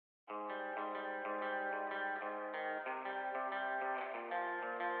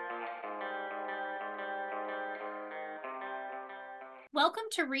Welcome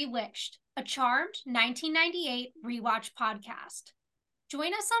to Rewitched, a charmed 1998 rewatch podcast.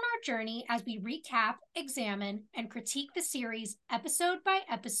 Join us on our journey as we recap, examine, and critique the series episode by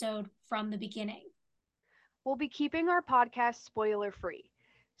episode from the beginning. We'll be keeping our podcast spoiler free,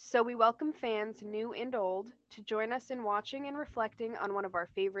 so we welcome fans new and old to join us in watching and reflecting on one of our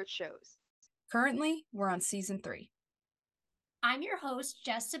favorite shows. Currently, we're on season 3. I'm your host,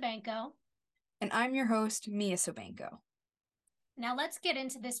 Jess Sabanko. And I'm your host, Mia Sobanko. Now let's get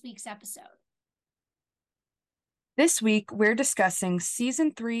into this week's episode. This week, we're discussing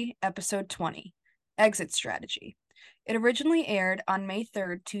season 3, episode 20, Exit Strategy. It originally aired on May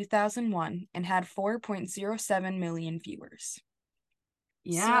 3rd, 2001, and had 4.07 million viewers.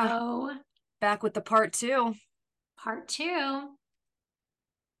 Yeah, So, back with the part 2. part 2.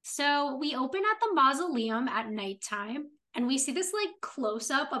 So we open at the mausoleum at nighttime, and we see this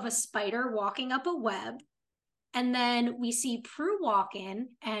close-up of a spider walking up a web. And then we see Prue walk in,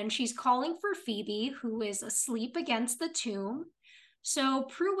 and she's calling for Phoebe, who is asleep against the tomb. So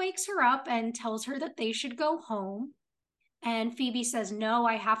Prue wakes her up and tells her that they should go home. And Phoebe says, no,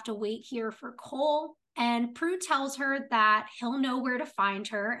 I have to wait here for Cole. And Prue tells her that he'll know where to find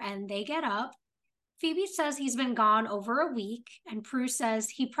her, and they get up. Phoebe says he's been gone over a week, and Prue says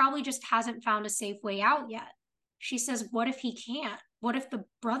he probably just hasn't found a safe way out yet. She says, what if he can't? What if the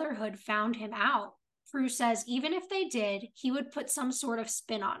Brotherhood found him out? Prue says even if they did, he would put some sort of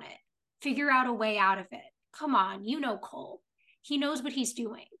spin on it. Figure out a way out of it. Come on, you know Cole. He knows what he's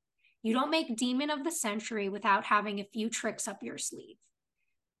doing. You don't make Demon of the Century without having a few tricks up your sleeve.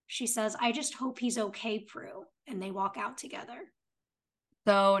 She says, I just hope he's okay, Prue. And they walk out together.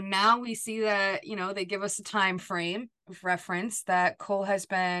 So now we see that, they give us a time frame of reference that Cole has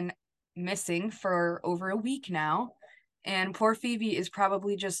been missing for over a week now. And poor Phoebe is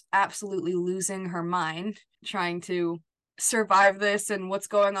probably just absolutely losing her mind trying to survive this, and what's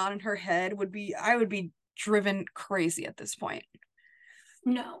going on in her head I would be driven crazy at this point.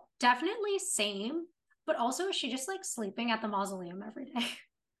 No, definitely same. But also, is she just sleeping at the mausoleum every day?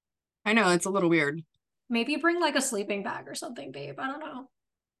 I know, it's a little weird. Maybe bring a sleeping bag or something, babe. I don't know.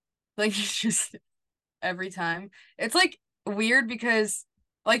 It's just every time. It's weird because,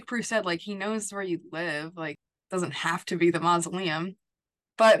 like Prue said, he knows where you live. Doesn't have to be the mausoleum.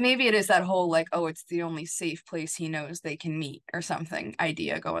 But maybe it is that whole it's the only safe place he knows they can meet or something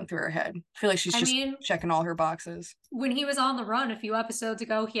idea going through her head. I feel like she's just checking all her boxes. When he was on the run a few episodes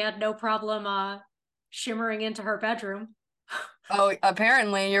ago, he had no problem shimmering into her bedroom. Oh,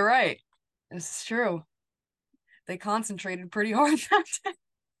 apparently you're right. This is true. They concentrated pretty hard that day.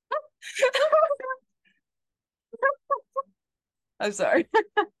 I'm sorry.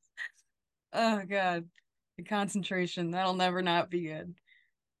 Oh god. The concentration, that'll never not be good.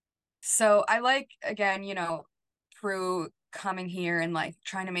 So I again, Prue coming here and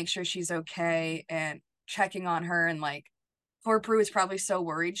trying to make sure she's okay and checking on her, and poor Prue is probably so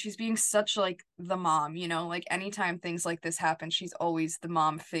worried. She's being such the mom, anytime things like this happen, she's always the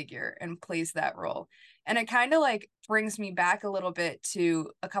mom figure and plays that role. And it kind of brings me back a little bit to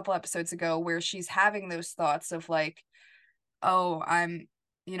a couple episodes ago where she's having those thoughts of oh, I'm,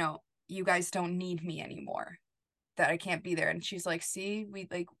 you guys don't need me anymore, that I can't be there. And she's like, see,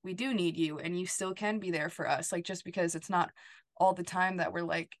 we do need you, and you still can be there for us. Just because it's not all the time that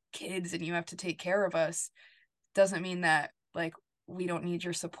we're kids and you have to take care of us doesn't mean that we don't need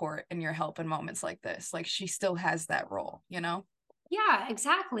your support and your help in moments like this. She still has that role, Yeah,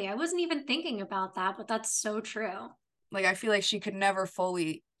 exactly. I wasn't even thinking about that, but that's so true. I feel like she could never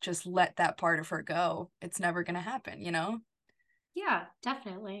fully just let that part of her go. It's never gonna happen, Yeah,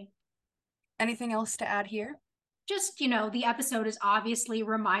 definitely. Anything else to add here? Just, the episode is obviously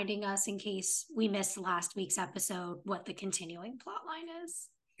reminding us, in case we missed last week's episode, what the continuing plot line is.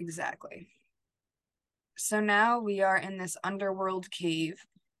 Exactly. So now we are in this underworld cave,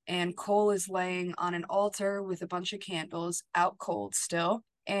 and Cole is laying on an altar with a bunch of candles, out cold still.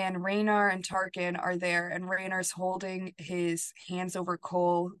 And Raynar and Tarkin are there, and Raynar's holding his hands over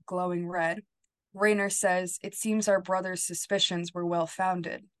Cole, glowing red. Raynar says, it seems our brother's suspicions were well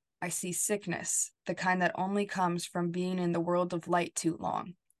founded. I see sickness, the kind that only comes from being in the world of light too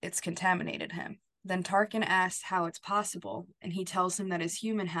long. It's contaminated him. Then Tarkin asks how it's possible, and he tells him that his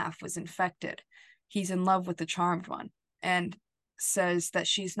human half was infected. He's in love with the Charmed One, and says that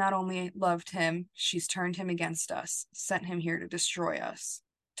she's not only loved him, she's turned him against us, sent him here to destroy us.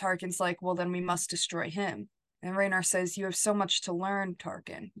 Tarkin's like, well, then we must destroy him. And Raynar says, you have so much to learn,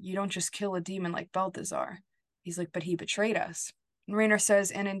 Tarkin. You don't just kill a demon like Balthazar. He's like, but he betrayed us. And Raynar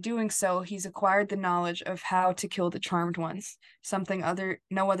says, and in doing so, he's acquired the knowledge of how to kill the Charmed Ones, something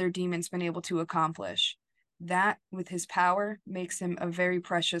no other demon's been able to accomplish. that, with his power, makes him a very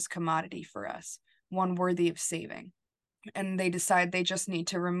precious commodity for us, one worthy of saving. And they decide they just need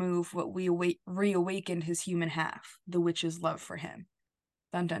to remove what we reawakened his human half, the witch's love for him.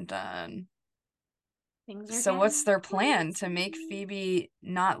 Dun dun dun. So what's their plan? To make Phoebe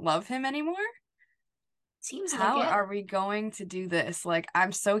not love him anymore? Seems how like it. are we going to do this? Like,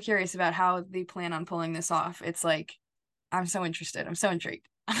 I'm so curious about how they plan on pulling this off. It's like, I'm so interested. I'm so intrigued.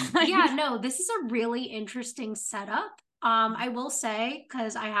 Yeah, no, this is a really interesting setup. I will say,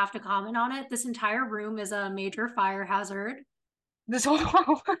 because I have to comment on it, this entire room is a major fire hazard. This whole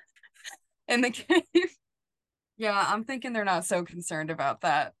in the cave. Yeah, I'm thinking they're not so concerned about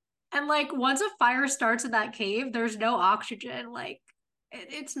that. And like once a fire starts in that cave, there's no oxygen. Like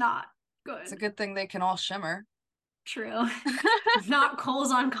it's not good. It's a good thing they can all shimmer. True. Not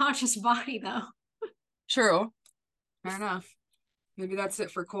Cole's unconscious body though. True. Fair enough. Maybe that's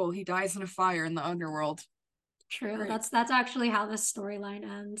it for Cole. He dies in a fire in the underworld. True. Great. That's actually how this storyline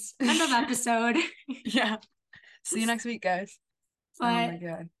ends. End of episode. Yeah. See you next week, guys. But oh my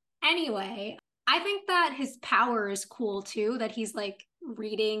god. Anyway, I think that his power is cool too, that he's like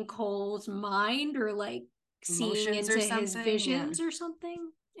reading Cole's mind or like seeing Emotions into or his something, visions yeah. or something.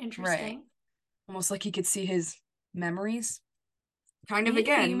 Interesting. Right. Almost like he could see his memories. Kind of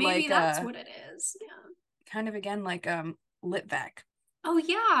again, maybe like that's what it is. Yeah. Kind of again like Litvak. Oh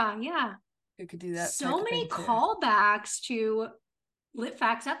yeah, yeah. Who could do that? So many callbacks to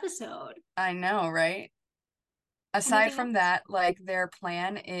Litvak's episode. I know, right? Aside from that, like their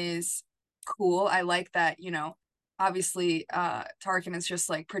plan is cool. I like that, you know, obviously Tarkin is just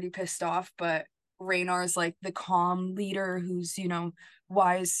like pretty pissed off, but Raynar's like the calm leader who's, you know,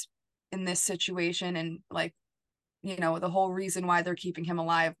 wise in this situation, and like, you know, the whole reason why they're keeping him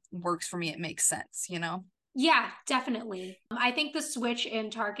alive works for me. It makes sense, you know? Yeah, definitely. I think the switch in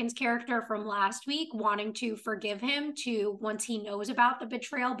Tarkin's character from last week, wanting to forgive him, to once he knows about the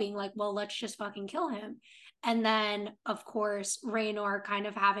betrayal, being like, well, let's just fucking kill him. And then, of course, Raynar kind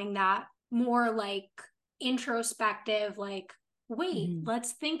of having that more like introspective, like, wait,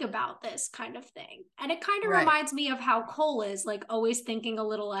 let's think about this kind of thing. And it kind of reminds me of how Cole is, like, always thinking a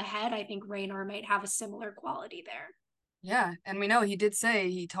little ahead. I think Raynar might have a similar quality there. Yeah, and we know he did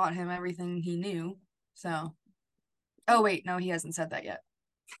say he taught him everything he knew. So, oh wait, no, he hasn't said that yet.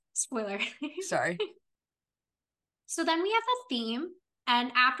 Spoiler. Sorry. So then we have a theme,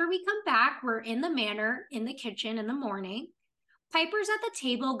 and after we come back, we're in the manor, in the kitchen in the morning. Piper's at the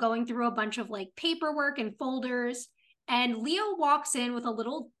table going through a bunch of like paperwork and folders, and Leo walks in with a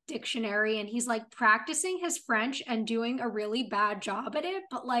little dictionary, and he's like practicing his French and doing a really bad job at it,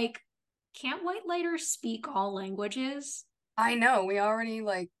 but like, can't White Lighters speak all languages? I know, we already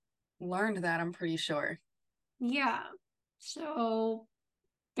like learned that, I'm pretty sure. Yeah. So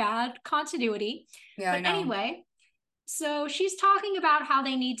bad continuity. Yeah, but I know. Anyway, so she's talking about how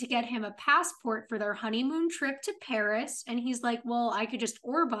they need to get him a passport for their honeymoon trip to Paris. And he's like, well, I could just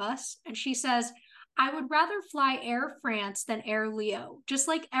Orbus. And she says, I would rather fly Air France than Air Leo, just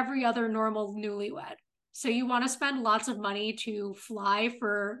like every other normal newlywed. So you want to spend lots of money to fly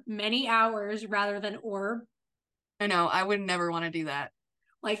for many hours rather than Orb? I know, I would never want to do that.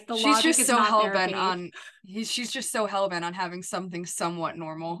 Like the she's logic just is so not hell-bent there, on she's just so hell-bent on having something somewhat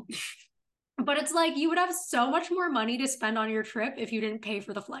normal. But it's like you would have so much more money to spend on your trip if you didn't pay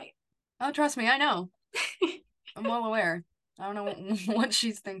for the flight. Oh, trust me, I know. I'm well aware. I don't know what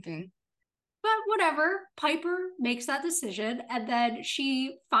she's thinking. But whatever, Piper makes that decision, and then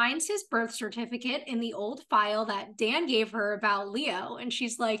she finds his birth certificate in the old file that Dan gave her about Leo, and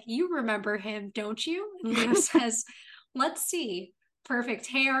she's like, you remember him, don't you? And Leo says, let's see. Perfect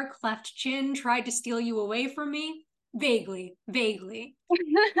hair, cleft chin, tried to steal you away from me? Vaguely.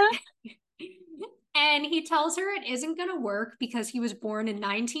 And he tells her it isn't going to work because he was born in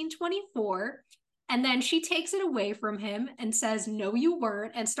 1924. And then she takes it away from him and says, no, you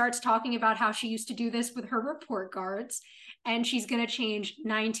weren't, and starts talking about how she used to do this with her report cards. And she's going to change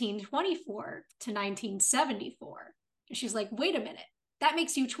 1924 to 1974. And she's like, wait a minute, that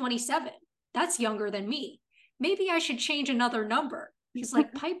makes you 27. That's younger than me. Maybe I should change another number. He's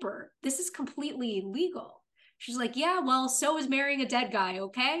like, Piper, this is completely legal. She's like, yeah, well, so is marrying a dead guy,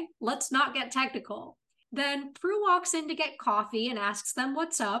 okay? Let's not get technical. Then Prue walks in to get coffee and asks them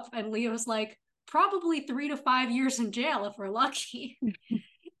what's up. And Leo's like, probably 3 to 5 years in jail if we're lucky.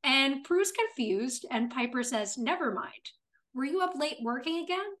 And Prue's confused, and Piper says, never mind. Were you up late working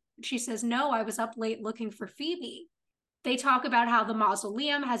again? She says, no, I was up late looking for Phoebe. They talk about how the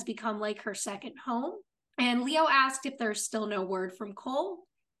mausoleum has become like her second home. And Leo asked if there's still no word from Cole.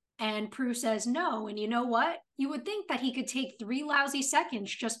 And Prue says no. And you know what? You would think that he could take 3 lousy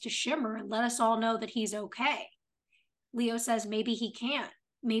seconds just to shimmer and let us all know that he's okay. Leo says maybe he can't.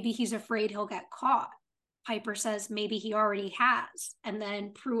 Maybe he's afraid he'll get caught. Piper says maybe he already has. And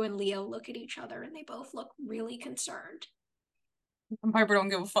then Prue and Leo look at each other and they both look really concerned. Piper don't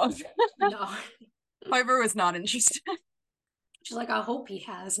give a fuck. No. Piper was not interested. She's like, I hope he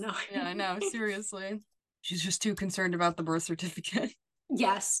has. No. Yeah, I know. Seriously. She's just too concerned about the birth certificate.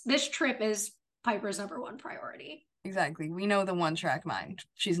 Yes, this trip is Piper's #1 priority. Exactly. We know the one track mind.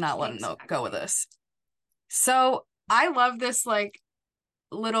 She's not letting Exactly. go of this. So I love this like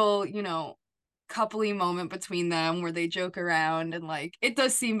little, coupley moment between them where they joke around, and like it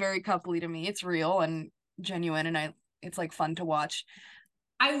does seem very coupley to me. It's real and genuine, and it's like fun to watch.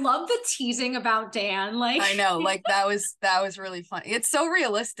 I love the teasing about Dan. Like, I know, like that was really funny. It's so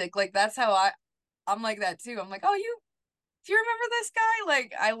realistic. Like that's how I'm like that too. I'm like, oh, do you remember this guy?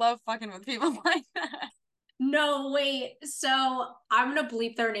 Like I love fucking with people like that. No, wait. So I'm gonna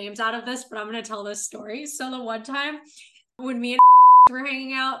bleep their names out of this, but I'm gonna tell this story. So the one time when me and were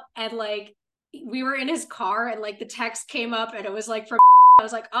hanging out and like we were in his car and like the text came up and it was like from I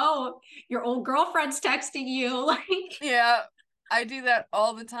was like, oh, your old girlfriend's texting you. Like, Yeah, I do that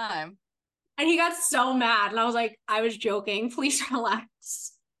all the time. And he got so mad. And I was like, I was joking. Please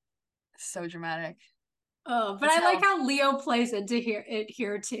relax. So dramatic. But that's I like how Leo plays into it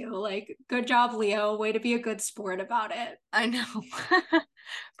here too. Like, good job, Leo. Way to be a good sport about it. I know.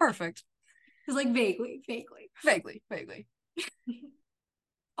 Perfect. He's like, vaguely.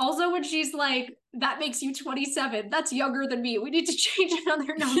 Also, when she's like, that makes you 27. That's younger than me. We need to change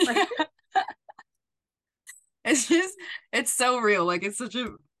another number. It's so real. Like, it's such a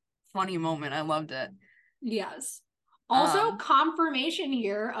funny moment. I loved it. Yes. Also, confirmation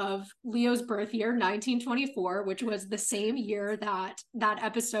here of Leo's birth year, 1924, which was the same year that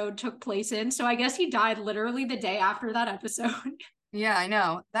episode took place in. So I guess he died literally the day after that episode. Yeah, I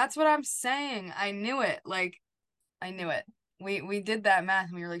know. That's what I'm saying. I knew it. Like, I knew it. We did that math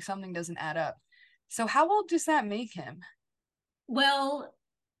and we were like, something doesn't add up. So how old does that make him? Well,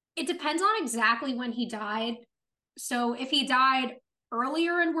 it depends on exactly when he died. So if he died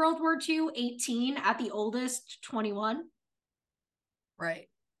earlier in World War II, 18, at the oldest, 21. Right.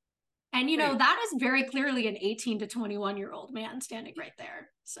 And that is very clearly an 18 to 21-year-old man standing right there.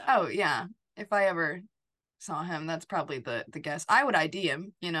 So oh yeah. If I ever saw him, that's probably the guess. I would ID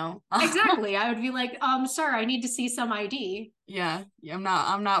him, Exactly. I would be like, sir, I need to see some ID. Yeah. I'm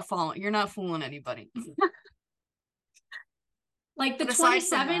not following. You're not fooling anybody. Like the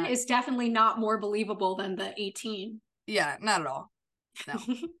 27 is definitely not more believable than the 18. Yeah, not at all. No.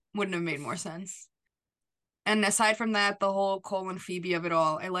 Wouldn't have made more sense. And aside from that, the whole Cole and Phoebe of it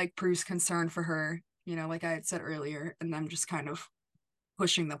all, I like Prue's concern for her, like I had said earlier, and them just kind of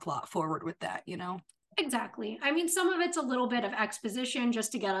pushing the plot forward with that, Exactly. I mean, some of it's a little bit of exposition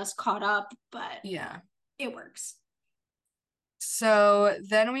just to get us caught up, but yeah, it works. So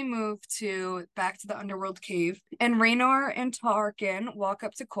then we move back to the underworld cave, and Raynar and Tarkin walk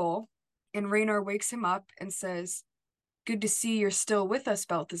up to Cole, and Raynar wakes him up and says, "Good to see you're still with us,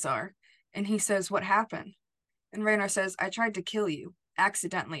 Balthazar." And he says, "What happened?" And Raynar says, "I tried to kill you.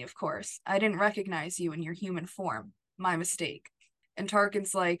 Accidentally, of course. I didn't recognize you in your human form. My mistake." And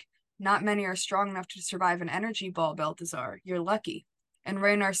Tarkin's like, "Not many are strong enough to survive an energy ball, Balthazar. You're lucky." And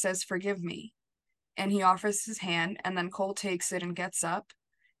Raynar says, "Forgive me." And he offers his hand, and then Cole takes it and gets up.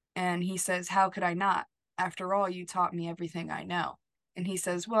 And he says, "How could I not? After all, you taught me everything I know." And he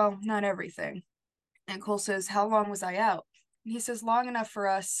says, "Well, not everything." And Cole says, "How long was I out?" And he says, "Long enough for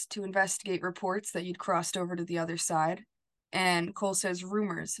us to investigate reports that you'd crossed over to the other side." And Cole says,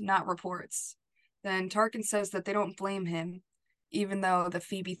 "Rumors, not reports." Then Tarkin says that they don't blame him, even though the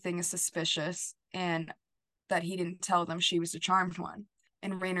Phoebe thing is suspicious, and that he didn't tell them she was the charmed one.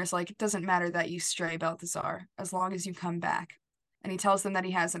 And Raynar's like, "It doesn't matter that you stray, Balthazar, as long as you come back." And he tells them that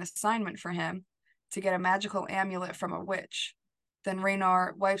he has an assignment for him to get a magical amulet from a witch. Then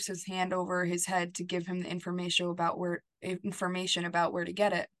Raynar wipes his hand over his head to give him the information about where to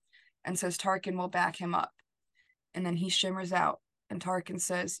get it, and says Tarkin will back him up. And then he shimmers out, and Tarkin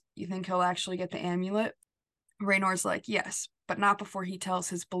says, "You think he'll actually get the amulet?" Raynar's like, "Yes, but not before he tells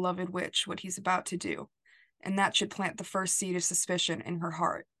his beloved witch what he's about to do. And that should plant the first seed of suspicion in her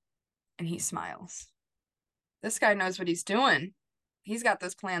heart." And he smiles. This guy knows what he's doing. He's got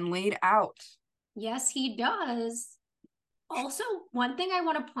this plan laid out. Yes, he does. Also, one thing I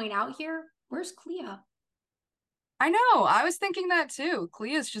want to point out here, where's Clea? I know. I was thinking that too.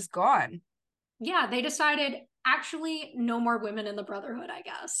 Clea's just gone. Yeah, they decided, actually, no more women in the Brotherhood, I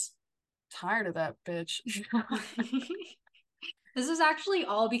guess. Tired of that bitch. This is actually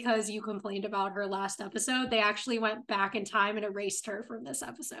all because you complained about her last episode. They actually went back in time and erased her from this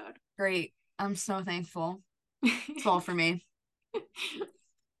episode. Great. I'm so thankful. It's all for me.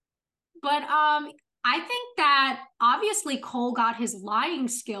 But I think that obviously Cole got his lying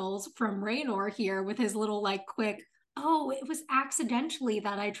skills from Raynor here with his little like quick, oh, it was accidentally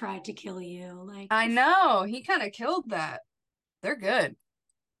that I tried to kill you. Like, I know. He kind of killed that. They're good.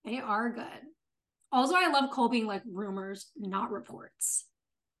 they are good. Also, I love Cole being like rumors, not reports.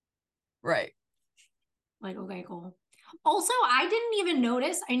 Right. Like, okay, Cole. Also, I didn't even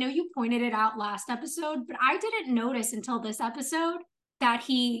notice. I know you pointed it out last episode, but I didn't notice until this episode that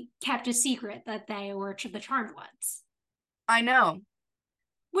he kept a secret that they were the Charmed Ones. I know.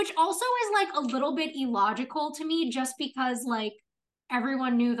 Which also is like a little bit illogical to me, just because like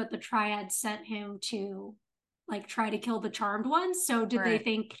everyone knew that the Triad sent him to like try to kill the Charmed Ones. So did they Right.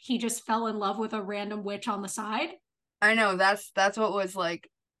 think he just fell in love with a random witch on the side? I know. That's what was like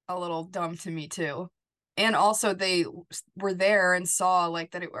a little dumb to me too. And also they were there and saw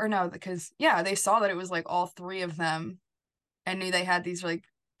like that it, or no, because yeah, they saw that it was like all three of them and knew they had these like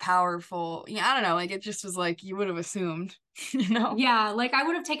powerful, yeah, I don't know, like it just was like you would have assumed, you know? Yeah, like I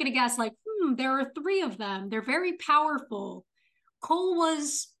would have taken a guess, like, there are three of them. They're very powerful. Cole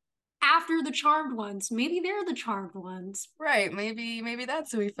was after the Charmed Ones. Maybe they're the Charmed Ones. Right. Maybe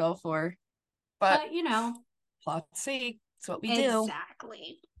that's who he fell for. But But, you know, plot's sake, it's what we do.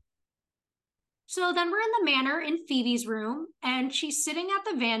 exactly. So then we're in the manor in Phoebe's room, and she's sitting at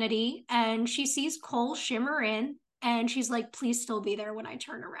the vanity, and she sees Cole shimmer in, and she's like, please still be there when I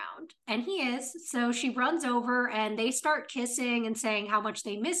turn around. And he is. So she runs over, and they start kissing and saying how much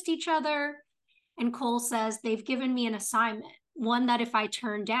they missed each other. And Cole says, they've given me an assignment, one that if I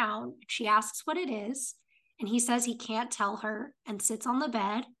turn down, she asks what it is. And he says he can't tell her and sits on the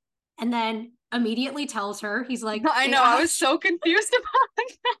bed and then immediately tells her, he's like, I know, I was so confused about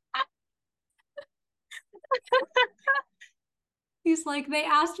that. He's like, they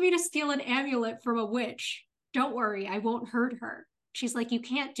asked me to steal an amulet from a witch. Don't worry, I won't hurt her. She's like, you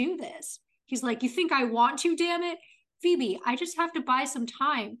can't do this. He's like, you think I want to, damn it? Phoebe, I just have to buy some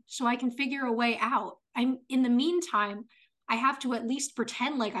time so I can figure a way out. In the meantime, I have to at least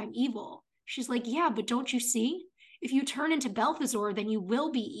pretend like I'm evil. She's like, yeah, but don't you see? If you turn into Balthazar, then you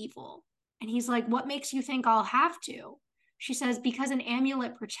will be evil. And he's like, what makes you think I'll have to? She says, because an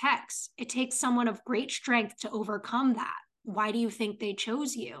amulet protects. It takes someone of great strength to overcome that. Why do you think they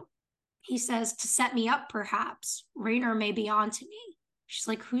chose you? He says, to set me up, perhaps. Raynor may be on to me. She's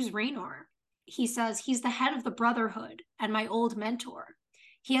like, who's Raynor? He says, he's the head of the Brotherhood and my old mentor.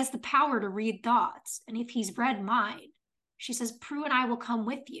 He has the power to read thoughts, and if he's read mine. She says, Prue and I will come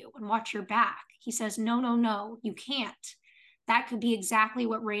with you and watch your back. He says, no, you can't. That could be exactly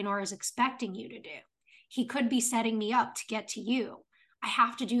what Raynor is expecting you to do. He could be setting me up to get to you. I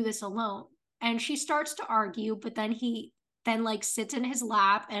have to do this alone. And she starts to argue, but then he like sits in his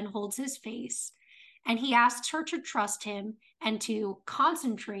lap and holds his face. And he asks her to trust him and to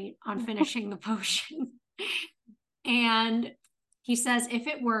concentrate on finishing the potion. And he says, if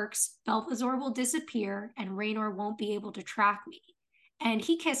it works, Balthazar will disappear and Raynor won't be able to track me. And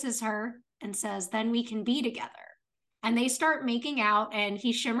he kisses her and says, then we can be together. And they start making out and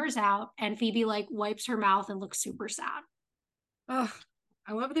he shimmers out and Phoebe like wipes her mouth and looks super sad. Oh,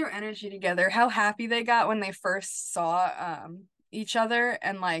 I love their energy together. How happy they got when they first saw each other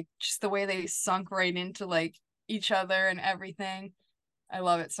and like just the way they sunk right into like each other and everything. I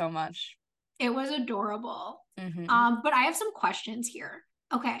love it so much. It was adorable. Mm-hmm. But I have some questions here.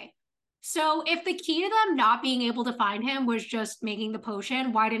 Okay. So if the key to them not being able to find him was just making the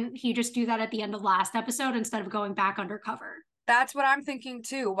potion, why didn't he just do that at the end of last episode instead of going back undercover? That's what I'm thinking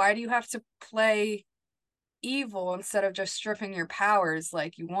too. Why do you have to play evil instead of just stripping your powers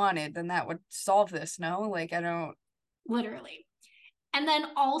like you wanted? Then that would solve this, no? Like, I don't. Literally. And then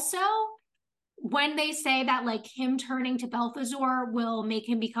also, when they say that like him turning to Balthazar will make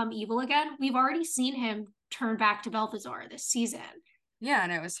him become evil again, we've already seen him turn back to Balthazar this season. Yeah,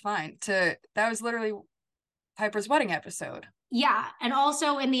 and it was fine. That was literally Piper's wedding episode. Yeah, and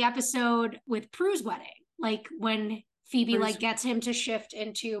also in the episode with Prue's wedding, like when Phoebe like gets him to shift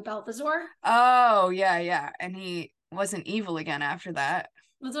into Balthazar. Oh, yeah. And he wasn't evil again after that.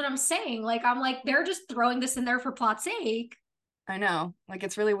 That's what I'm saying. Like, I'm like, they're just throwing this in there for plot's sake. I know. Like,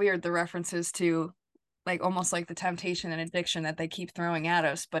 it's really weird, the references to, like, almost like the temptation and addiction that they keep throwing at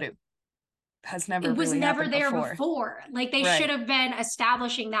us, but it has never It was really never happened there before. Like, they should have been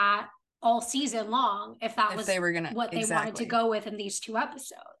establishing that all season long if that was they were gonna, what they wanted to go with in these 2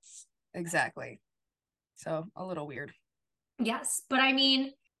 episodes. Exactly. So, a little weird. Yes, but I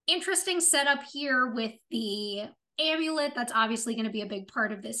mean, interesting setup here with the amulet. That's obviously going to be a big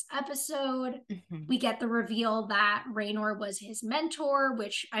part of this episode. We get the reveal that Raynor was his mentor,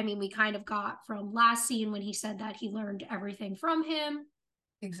 which, I mean, we kind of got from last scene when he said that he learned everything from him.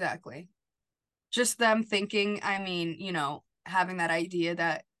 Exactly. Just them thinking, I mean, you know, having that idea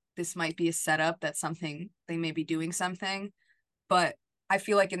that this might be a setup, that something, they may be doing something. But I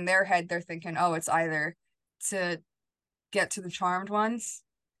feel like in their head, they're thinking, oh, it's either to get to the Charmed Ones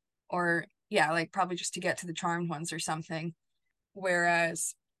or, yeah, like probably just to get to the Charmed Ones or something.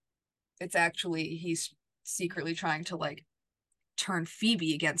 Whereas it's actually, he's secretly trying to like turn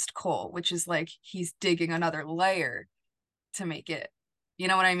Phoebe against Cole, which is like he's digging another layer to make it. You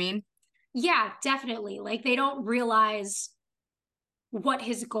know what I mean? Yeah, definitely. Like they don't realize what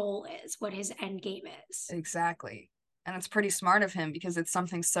his goal is, what his end game is. Exactly. And it's pretty smart of him because it's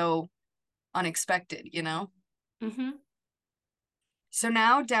something so unexpected, you know? Mm-hmm. So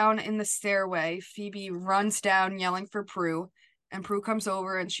now down in the stairway, Phoebe runs down yelling for Prue, and Prue comes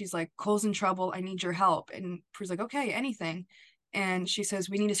over and she's like, Cole's in trouble. I need your help. And Prue's like, okay, anything. And she says,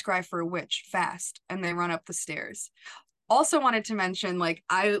 we need to scry for a witch fast. And they run up the stairs. Also wanted to mention, like,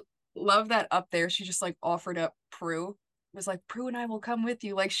 I love that up there. She just like offered up Prue. Was like, Prue and I will come with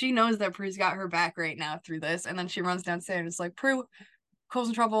you. Like she knows that Prue's got her back right now through this. And then she runs downstairs and it's like, Prue, Cole's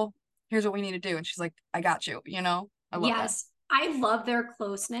in trouble. Here's what we need to do. And she's like, I got you, you know? I love that. Yes, I love their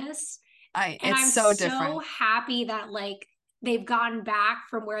closeness. And It's I'm so so different. happy that like they've gotten back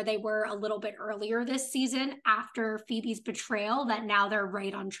from where they were a little bit earlier this season after Phoebe's betrayal, that now they're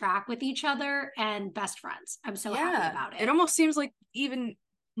right on track with each other and best friends. I'm so happy about it. It almost seems like even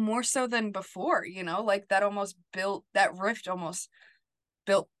more so than before, you know, like that almost built, that rift almost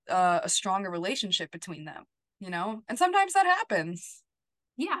built a stronger relationship between them, you know? And sometimes that happens.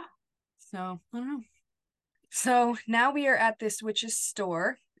 Yeah. So, I don't know. So now we are at this witch's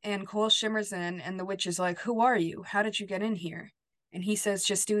store, and Cole shimmers in, and the witch is like, who are you? How did you get in here? And he says,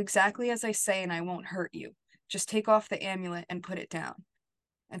 just do exactly as I say and I won't hurt you. Just take off the amulet and put it down.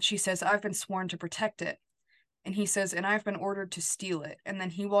 And she says, I've been sworn to protect it. And he says, and I've been ordered to steal it. And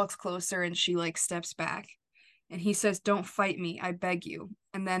then he walks closer and she like steps back. And he says, don't fight me, I beg you.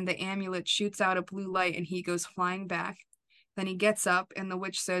 And then the amulet shoots out a blue light and he goes flying back. Then he gets up and the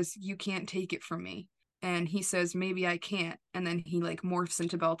witch says, you can't take it from me. And he says, maybe I can't. And then he like morphs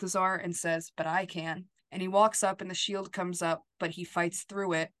into Balthazar and says, but I can. And he walks up and the shield comes up, but he fights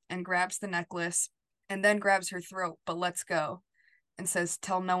through it and grabs the necklace and then grabs her throat, but lets go and says,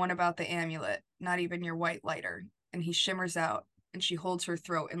 tell no one about the amulet, not even your white lighter. And he shimmers out and she holds her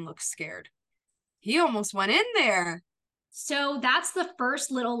throat and looks scared. He almost went in there. So that's the first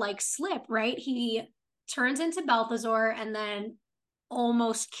little like slip, right? He turns into Balthazar and then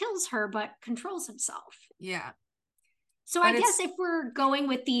almost kills her, but controls himself. Yeah. So I guess if we're going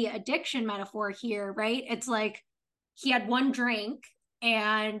with the addiction metaphor here, right? It's like he had one drink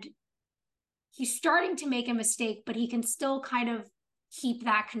and he's starting to make a mistake, but he can still kind of keep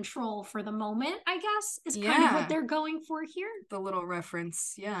that control for the moment, I guess, is kind of what they're going for here. The little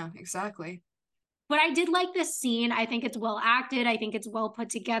reference. Yeah, exactly. But I did like this scene. I think it's well acted. I think it's well put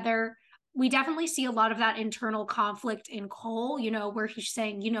together. We definitely see a lot of that internal conflict in Cole, you know, where he's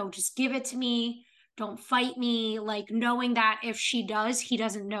saying, you know, just give it to me. Don't fight me. Like knowing that if she does, he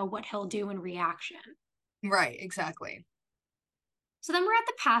doesn't know what he'll do in reaction. Right, exactly. So then we're at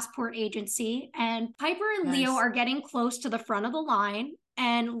the passport agency and Piper and Leo are getting close to the front of the line.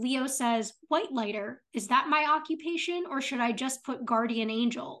 And Leo says, white lighter, is that my occupation or should I just put guardian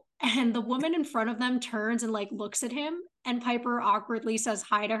angel? And the woman in front of them turns and like looks at him. And Piper awkwardly says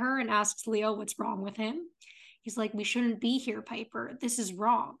hi to her and asks Leo what's wrong with him. He's like, we shouldn't be here, Piper. This is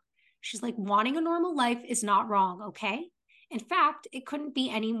wrong. She's like, wanting a normal life is not wrong, okay? In fact, it couldn't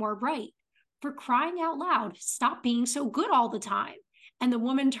be any more right. For crying out loud, stop being so good all the time. And the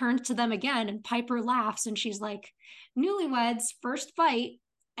woman turns to them again and Piper laughs and she's like, newlyweds, first fight.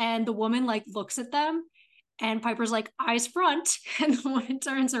 And the woman like looks at them and Piper's like, eyes front. And the woman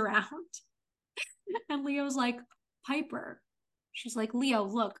turns around. And Leo's like, Piper. She's like, Leo,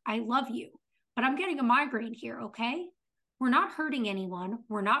 look, I love you, but I'm getting a migraine here, okay? We're not hurting anyone.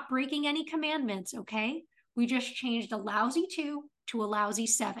 We're not breaking any commandments, okay? We just changed a lousy 2 to a lousy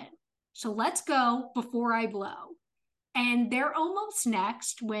 7. So let's go before I blow. And they're almost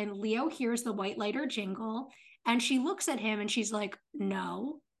next when Leo hears the white lighter jingle and she looks at him and she's like,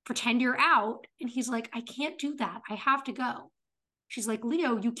 no, pretend you're out. And he's like, I can't do that. I have to go. She's like,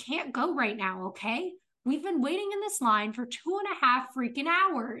 Leo, you can't go right now, okay? We've been waiting in this line for 2.5 freaking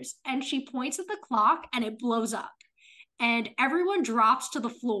hours. And she points at the clock and it blows up. And everyone drops to the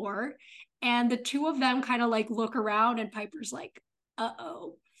floor. And the two of them kind of like look around and Piper's like,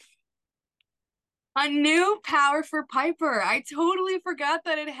 uh-oh. A new power for Piper. I totally forgot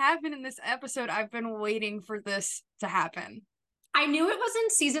that it happened in this episode. I've been waiting for this to happen. I knew it was in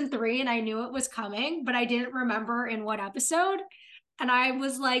season 3 and I knew it was coming, but I didn't remember in what episode. And I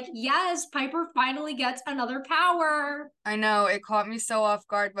was like, yes, Piper finally gets another power. I know, it caught me so off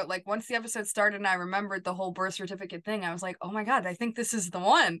guard, but like once the episode started and I remembered the whole birth certificate thing, I was like, oh my God, I think this is the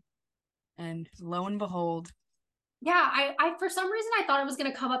one. And lo and behold. Yeah, I for some reason I thought it was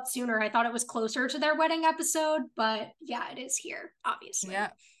going to come up sooner. I thought it was closer to their wedding episode, but yeah, it is here, obviously. Yeah.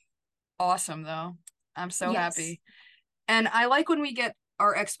 Awesome though. I'm so Yes. happy. And I like when we get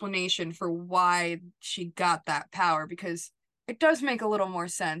our explanation for why she got that power, because it does make a little more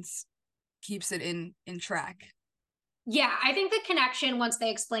sense. Keeps it in track. Yeah, I think the connection once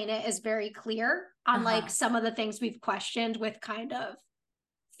they explain it is very clear, unlike some of the things we've questioned with kind of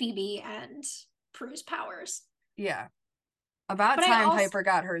Phoebe and Prue's powers. Yeah. About But time Piper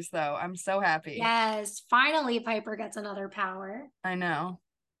got hers, though. I'm so happy. Yes, finally Piper gets another power. I know.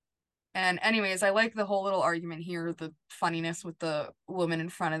 And anyways, I like the whole little argument here, the funniness with the woman in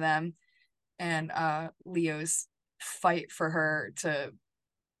front of them, and Leo's fight for her to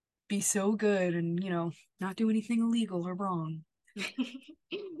be so good and, you know, not do anything illegal or wrong.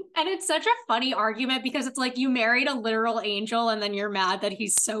 And it's such a funny argument because it's like you married a literal angel and then you're mad that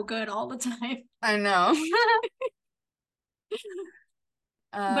he's so good all the time. I know.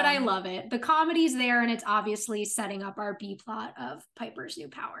 But I love it. The comedy's there and it's obviously setting up our B plot of Piper's new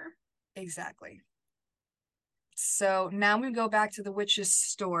power. Exactly. So now we go back to the witch's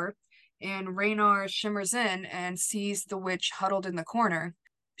store, and Raynar shimmers in and sees the witch huddled in the corner.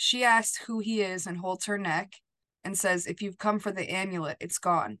 She asks who he is and holds her neck and says, if you've come for the amulet, it's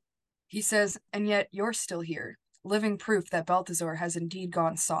gone. He says, and yet you're still here, living proof that Balthazar has indeed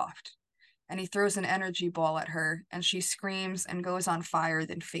gone soft. And he throws an energy ball at her, and she screams and goes on fire,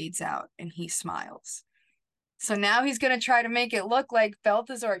 then fades out, and he smiles. So now he's going to try to make it look like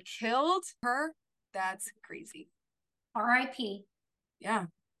Balthazar killed her? That's crazy. R.I.P. Yeah.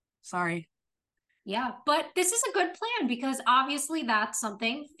 Sorry. Yeah, but this is a good plan because obviously that's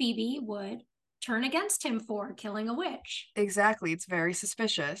something Phoebe would turn against him for, killing a witch. Exactly. It's very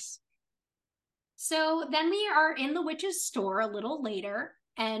suspicious. So then we are in the witch's store a little later,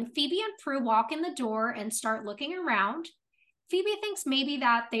 and Phoebe and Prue walk in the door and start looking around. Phoebe thinks maybe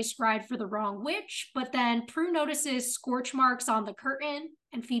that they scried for the wrong witch, but then Prue notices scorch marks on the curtain,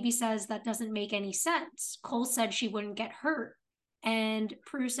 and Phoebe says that doesn't make any sense. Cole said she wouldn't get hurt. And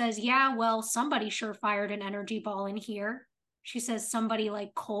Prue says, yeah, well, somebody sure fired an energy ball in here. She says, somebody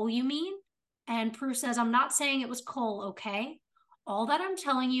like Cole, you mean? And Prue says, I'm not saying it was Cole, okay? All that I'm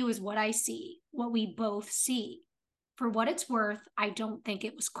telling you is what I see, what we both see. For what it's worth, I don't think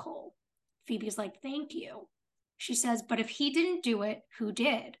it was Cole. Phoebe's like, thank you. She says, but if he didn't do it, who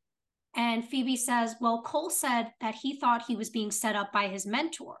did? And Phoebe says, well, Cole said that he thought he was being set up by his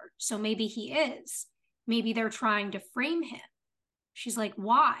mentor, so maybe he is. Maybe they're trying to frame him. She's like,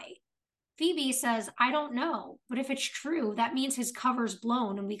 why? Phoebe says, I don't know, but if it's true, that means his cover's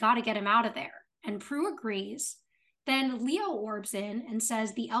blown and we got to get him out of there. And Prue agrees. Then Leo orbs in and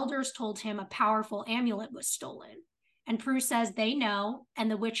says the elders told him a powerful amulet was stolen. And Prue says they know,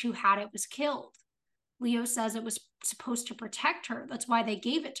 and the witch who had it was killed. Leo says it was supposed to protect her. That's why they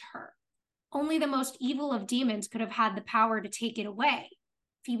gave it to her. Only the most evil of demons could have had the power to take it away.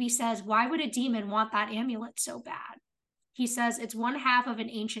 Phoebe says, why would a demon want that amulet so bad? He says it's one half of an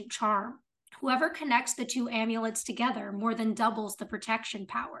ancient charm. Whoever connects the two amulets together more than doubles the protection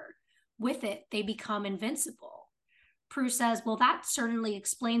power. With it, they become invincible. Prue says, well, that certainly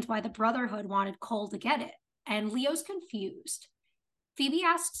explains why the Brotherhood wanted Cole to get it. And Leo's confused. Phoebe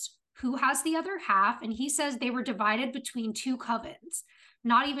asks who has the other half, and he says they were divided between two covens.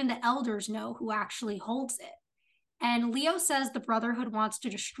 Not even the elders know who actually holds it. And Leo says the Brotherhood wants to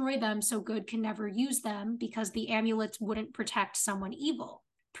destroy them so good can never use them because the amulets wouldn't protect someone evil.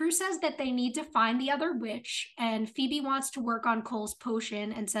 Prue says that they need to find the other witch, and Phoebe wants to work on Cole's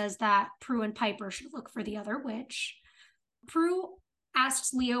potion and says that Prue and Piper should look for the other witch. Prue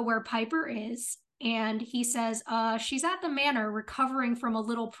asks Leo where Piper is, and he says, she's at the manor recovering from a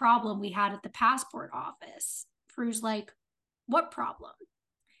little problem we had at the passport office. Prue's like, what problem?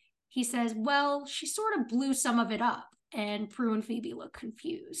 He says, well, she sort of blew some of it up, and Prue and Phoebe look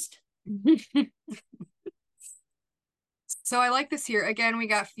confused. So I like this here. Again, we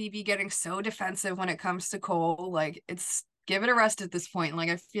got Phoebe getting so defensive when it comes to Cole. Like, it's give it a rest at this point. Like,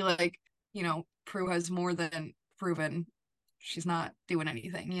 I feel like, you know, Prue has more than proven she's not doing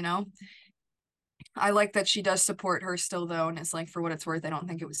anything, you know? I like that she does support her still, though, and it's like, for what it's worth, I don't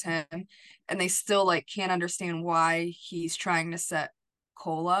think it was him. And they still, like, can't understand why he's trying to set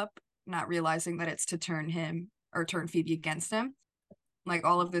Cole up, not realizing that it's to turn Phoebe against him. Like,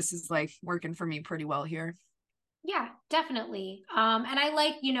 all of this is like working for me pretty well here. Yeah, definitely. And I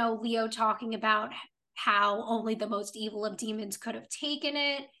like, Leo talking about how only the most evil of demons could have taken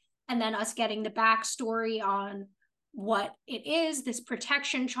it, and then us getting the backstory on what it is, this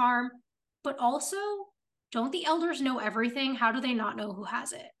protection charm. But also, don't the elders know everything? How do they not know who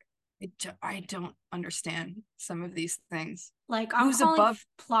has it? I don't understand some of these things. Like, I'm calling above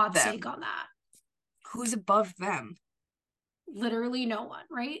plot them? sake on that. Who's above them? Literally no one,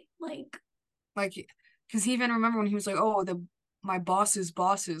 right? Like, because he even remember when he was like, oh, my boss's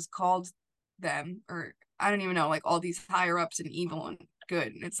bosses called them, or I don't even know, like all these higher ups and evil and good.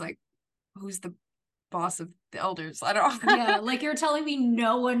 And it's like, who's the boss of the elders? I don't know. Yeah, like you're telling me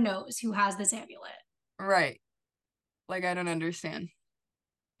no one knows who has this amulet. Right. Like, I don't understand.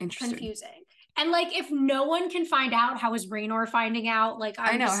 Interesting. Confusing. And like, if no one can find out, how is Raynor finding out? Like,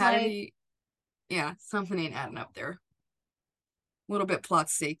 I know, how did he? Yeah, something ain't adding up there. A little bit plot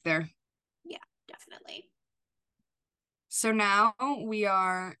sake there. Yeah, definitely. So now we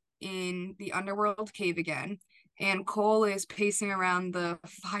are in the underworld cave again, and Cole is pacing around the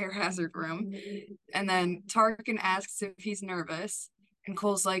fire hazard room, and then Tarkin asks if he's nervous, and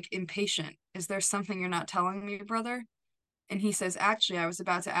Cole's like, impatient. Is there something you're not telling me, brother? And he says, actually, I was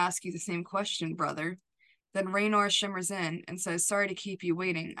about to ask you the same question, brother. Then Raynor shimmers in and says, sorry to keep you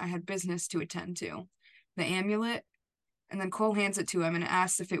waiting. I had business to attend to. The amulet? And then Cole hands it to him and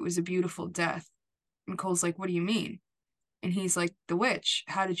asks if it was a beautiful death. And Cole's like, what do you mean? And he's like, the witch.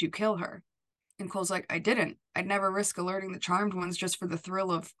 How did you kill her? And Cole's like, I didn't. I'd never risk alerting the Charmed Ones just for the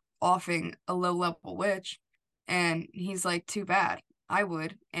thrill of offing a low-level witch. And he's like, too bad. I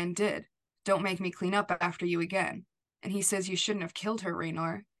would, and did. Don't make me clean up after you again. And he says, you shouldn't have killed her,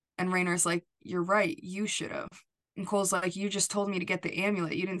 Raynor. And Raynor's like, you're right, you should have. And Cole's like, you just told me to get the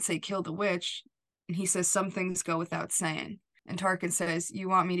amulet. You didn't say kill the witch. And he says, some things go without saying. And Tarkin says, you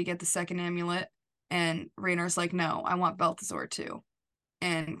want me to get the second amulet? And Raynor's like, no, I want Balthazar too.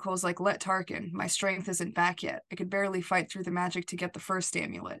 And Cole's like, let Tarkin. My strength isn't back yet. I could barely fight through the magic to get the first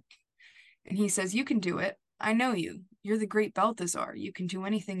amulet. And he says, you can do it. I know you. You're the great Balthazar. You can do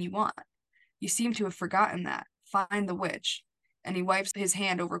anything you want. You seem to have forgotten that. Find the witch. And he wipes his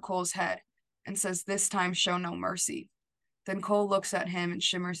hand over Cole's head and says, this time show no mercy. Then Cole looks at him and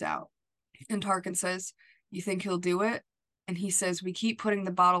shimmers out. And Tarkin says, you think he'll do it? And he says, we keep putting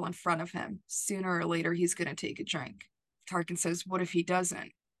the bottle in front of him. Sooner or later, he's going to take a drink. Tarkin says, what if he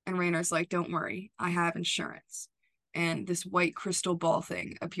doesn't? And Raynor's like, don't worry, I have insurance. And this white crystal ball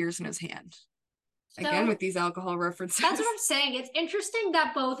thing appears in his hand. So, again, with these alcohol references. That's what I'm saying. It's interesting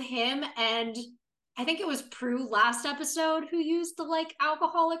that both him and I think it was Prue last episode who used the like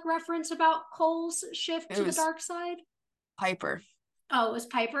alcoholic reference about Cole's shift to the dark side. Piper. Oh, it was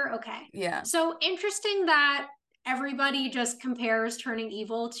Piper? Okay. Yeah. So interesting that everybody just compares turning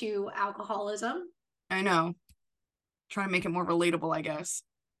evil to alcoholism. I know. Trying to make it more relatable, I guess.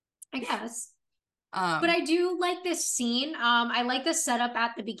 But I do like this scene. I like the setup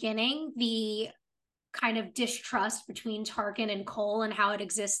at the beginning, the kind of distrust between Tarkin and Cole and how it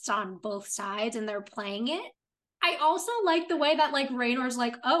exists on both sides and they're playing it. I also like the way that like Raynor's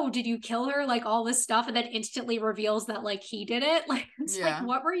like, oh, did you kill her? Like all this stuff, and then instantly reveals that like he did it. Like it's like,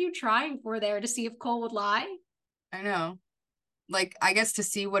 what were you trying for there, to see if Cole would lie? I know. Like, I guess to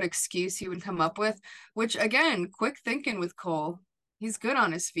see what excuse he would come up with, which again, quick thinking with Cole. He's good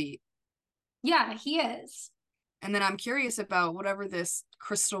on his feet. Yeah, he is. And then I'm curious about whatever this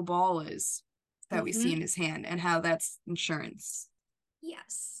crystal ball is that we see in his hand and how that's insurance.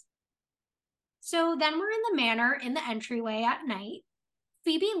 Yes. So then we're in the manor in the entryway at night.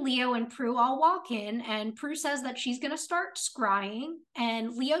 Phoebe, Leo, and Prue all walk in, and Prue says that she's going to start scrying,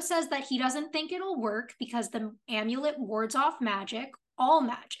 and Leo says that he doesn't think it'll work because the amulet wards off magic, all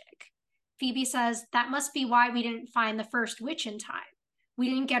magic. Phoebe says that must be why we didn't find the first witch in time. We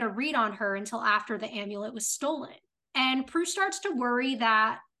didn't get a read on her until after the amulet was stolen. And Prue starts to worry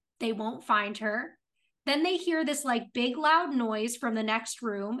that they won't find her. Then they hear this like big loud noise from the next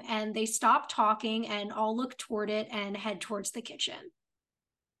room, and they stop talking and all look toward it and head towards the kitchen.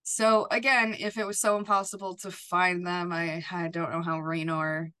 So again, if it was so impossible to find them, I don't know how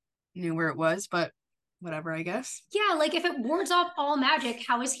Raynor knew where it was, but whatever, I guess. Yeah, like if it wards off all magic,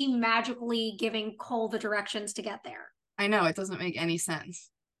 how is he magically giving Cole the directions to get there? I know, it doesn't make any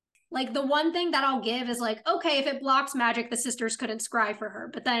sense. Like the one thing that I'll give is like, okay, if it blocks magic, the sisters couldn't scry for her,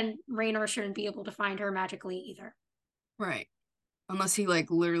 but then Raynor shouldn't be able to find her magically either. Right. Unless he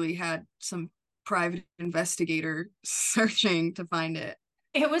like literally had some private investigator searching to find it.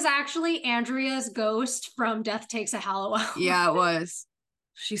 It was actually Andrea's ghost from Death Takes a Halloween. Yeah, it was.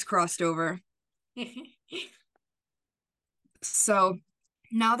 She's crossed over. So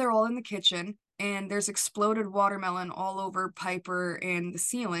now they're all in the kitchen, and there's exploded watermelon all over Piper and the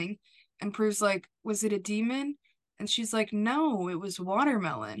ceiling. And Prue's like, was it a demon? And she's like, no, it was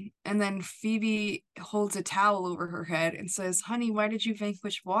watermelon. And then Phoebe holds a towel over her head and says, honey, why did you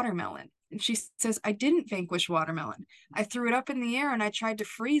vanquish watermelon? And she says, I didn't vanquish watermelon. I threw it up in the air and I tried to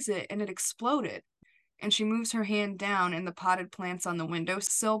freeze it and it exploded. And she moves her hand down and the potted plants on the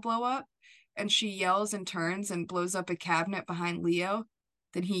windowsill blow up. And she yells and turns and blows up a cabinet behind Leo.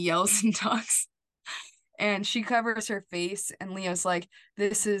 Then he yells and talks. And she covers her face, and Leo's like,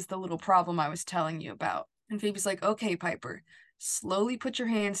 this is the little problem I was telling you about. And Phoebe's like, okay, Piper, slowly put your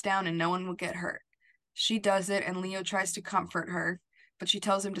hands down and no one will get hurt. She does it, and Leo tries to comfort her, but she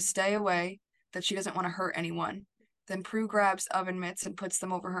tells him to stay away, that she doesn't want to hurt anyone. Then Prue grabs oven mitts and puts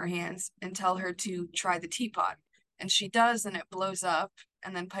them over her hands and tell her to try the teapot. And she does, and it blows up.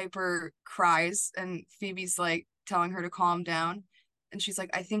 And then Piper cries, and Phoebe's like telling her to calm down. And she's like,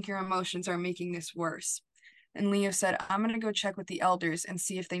 I think your emotions are making this worse. And Leo said, I'm going to go check with the elders and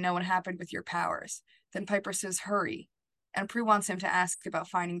see if they know what happened with your powers. Then Piper says, hurry. And Prue wants him to ask about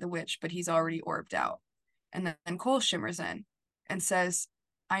finding the witch, but he's already orbed out. And then Cole shimmers in and says,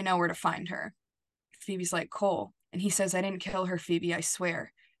 I know where to find her. Phoebe's like, Cole. And he says, I didn't kill her, Phoebe, I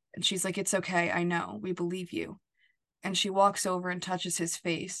swear. And she's like, it's okay, I know, we believe you. And she walks over and touches his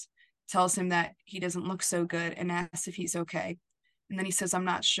face, tells him that he doesn't look so good, and asks if he's okay. And then he says, I'm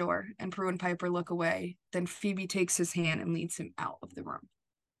not sure. And Prue and Piper look away. Then Phoebe takes his hand and leads him out of the room.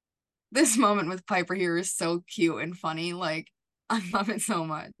 This moment with Piper here is so cute and funny. Like, I love it so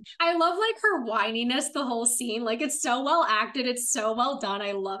much. I love like her whininess the whole scene. Like, it's so well acted. It's so well done.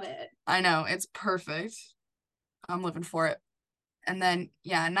 I love it. I know, it's perfect. I'm living for it. And then,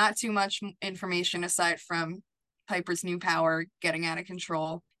 yeah, not too much information aside from Piper's new power getting out of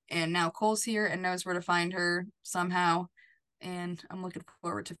control. And now Cole's here and knows where to find her somehow. And I'm looking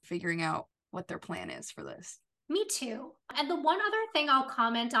forward to figuring out what their plan is for this. Me too. And the one other thing I'll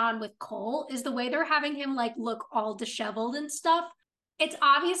comment on with Cole is the way they're having him like look all disheveled and stuff. It's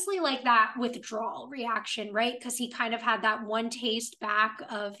obviously like that withdrawal reaction, right? Because he kind of had that one taste back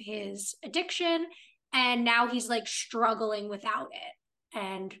of his addiction, and now he's like struggling without it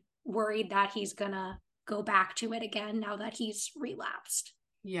and worried that he's gonna go back to it again now that he's relapsed.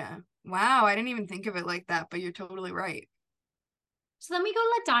 Yeah. Wow, I didn't even think of it like that, but you're totally right. So then we go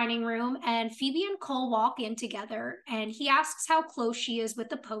to the dining room, and Phoebe and Cole walk in together, and he asks how close she is with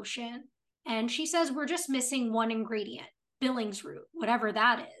the potion. And she says, we're just missing one ingredient, Billings root, whatever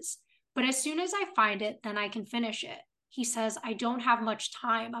that is. But as soon as I find it, then I can finish it. He says, I don't have much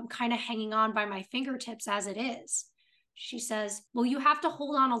time. I'm kind of hanging on by my fingertips as it is. She says, well, you have to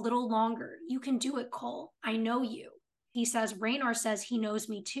hold on a little longer. You can do it, Cole. I know you. He says, Raynor says he knows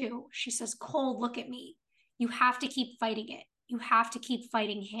me too. She says, Cole, look at me. You have to keep fighting it. You have to keep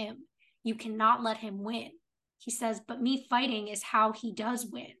fighting him. You cannot let him win. He says, but me fighting is how he does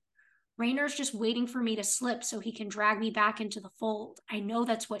win. Raynor's just waiting for me to slip so he can drag me back into the fold. I know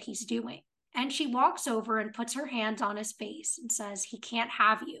that's what he's doing. And she walks over and puts her hands on his face and says, he can't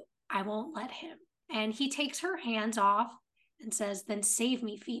have you. I won't let him. And he takes her hands off and says, then save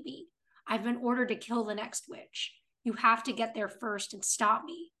me, Phoebe. I've been ordered to kill the next witch. You have to get there first and stop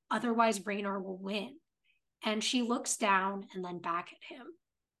me. Otherwise, Raynor will win. And she looks down and then back at him.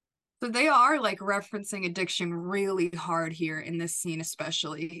 So they are like referencing addiction really hard here in this scene,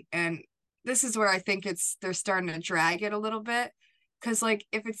 especially. And this is where I think they're starting to drag it a little bit. Because like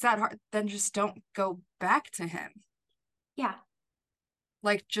if it's that hard, then just don't go back to him. Yeah.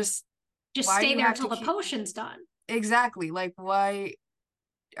 Like just stay there till the potion's done. Exactly. Like why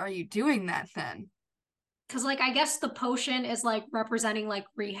are you doing that then? Because like I guess the potion is like representing like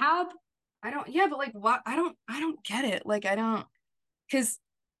rehab. But like what I don't get it. Like I don't, because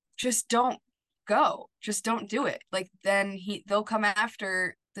just don't go. Just don't do it. Like then they'll come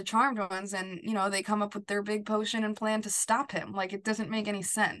after the charmed ones and they come up with their big potion and plan to stop him. Like it doesn't make any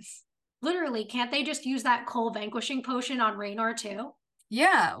sense. Literally, can't they just use that Cole vanquishing potion on Raynor too?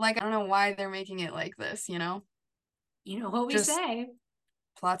 Yeah, like I don't know why they're making it like this, You know what we say.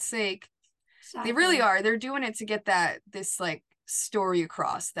 Plot's sake. Exactly. They really are. They're doing it to get this like story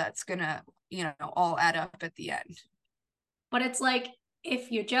across that's gonna, all add up at the end. But it's like,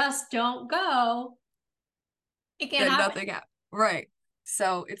 if you just don't go, it can't happen. Nothing happens. Right.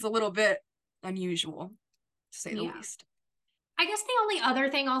 So it's a little bit unusual, to say the least. I guess the only other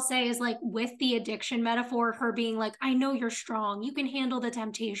thing I'll say is like with the addiction metaphor, her being like, I know you're strong. You can handle the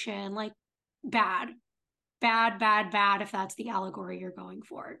temptation. Like bad, if that's the allegory you're going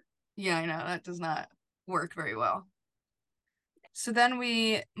for. Yeah, I know. That does not work very well. So then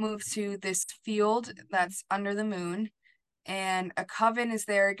we move to this field that's under the moon, and a coven is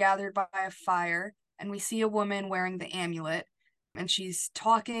there gathered by a fire, and we see a woman wearing the amulet, and she's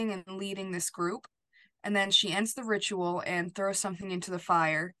talking and leading this group. And then she ends the ritual and throws something into the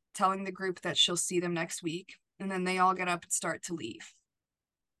fire, telling the group that she'll see them next week. And then they all get up and start to leave.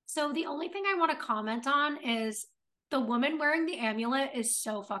 So the only thing I want to comment on is the woman wearing the amulet is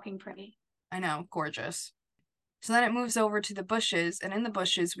so fucking pretty. I know, gorgeous. So then it moves over to the bushes, and in the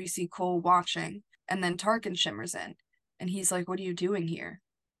bushes we see Cole watching, and then Tarkin shimmers in. And he's like, "What are you doing here?"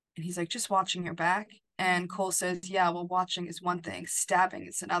 And he's like, "Just watching your back." And Cole says, "Yeah, well, watching is one thing, stabbing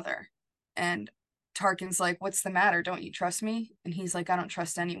is another." And Tarkin's like, "What's the matter? Don't you trust me?" And he's like, "I don't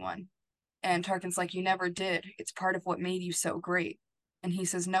trust anyone." And Tarkin's like, "You never did. It's part of what made you so great." And he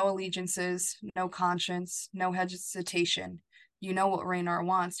says, "No allegiances, no conscience, no hesitation. You know what Raynar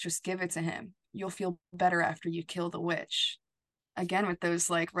wants, just give it to him. You'll feel better after you kill the witch." Again, with those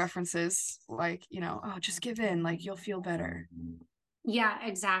like references, like, oh, just give in, like you'll feel better. Yeah,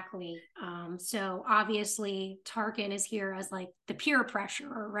 exactly. So obviously Tarkin is here as like the peer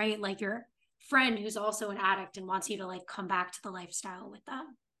pressure, right? Like your friend who's also an addict and wants you to like come back to the lifestyle with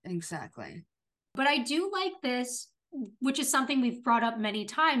them. Exactly. But I do like this, which is something we've brought up many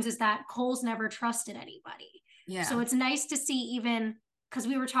times, is that Cole's never trusted anybody. Yeah. So it's nice to see, even because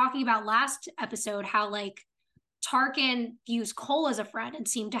we were talking about last episode how like Tarkin views Cole as a friend and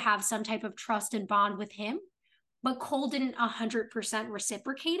seemed to have some type of trust and bond with him, but Cole didn't 100%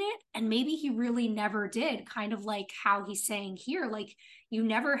 reciprocate it. And maybe he really never did, kind of like how he's saying here, like, you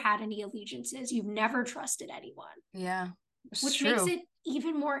never had any allegiances, you've never trusted anyone. Yeah, it's which true. makes it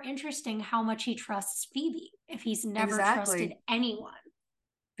even more interesting how much he trusts Phoebe if he's never Exactly. trusted anyone.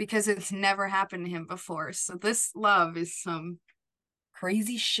 Because it's never happened to him before. So this love is some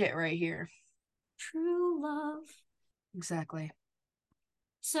crazy shit right here. True love. Exactly.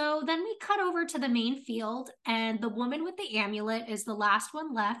 So then we cut over to the main field, and the woman with the amulet is the last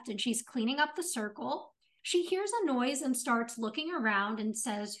one left, and she's cleaning up the circle. She hears a noise and starts looking around and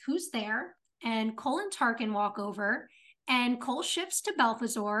says, "Who's there?" And Cole and Tarkin walk over, and Cole shifts to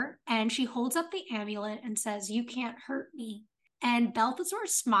Balthazar, and she holds up the amulet and says, "You can't hurt me." And Balthazar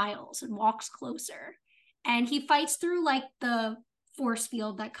smiles and walks closer, and he fights through like the force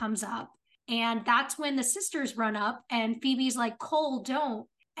field that comes up. And that's when the sisters run up, and Phoebe's like, "Cole, don't."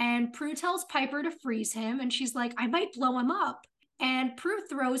 And Prue tells Piper to freeze him, and she's like, "I might blow him up." And Prue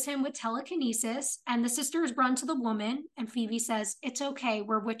throws him with telekinesis, and the sisters run to the woman, and Phoebe says, "It's okay,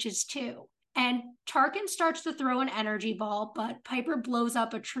 we're witches too." And Tarkin starts to throw an energy ball, but Piper blows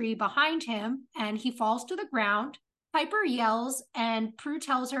up a tree behind him, and he falls to the ground. Piper yells, and Prue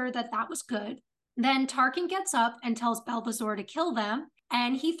tells her that that was good. Then Tarkin gets up and tells Balthazar to kill them,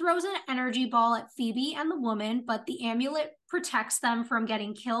 and he throws an energy ball at Phoebe and the woman, but the amulet protects them from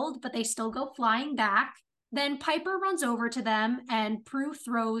getting killed, but they still go flying back. Then Piper runs over to them, and Prue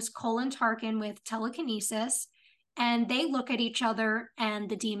throws Cole and Tarkin with telekinesis, and they look at each other, and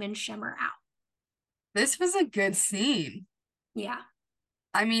the demons shimmer out. This was a good scene. Yeah.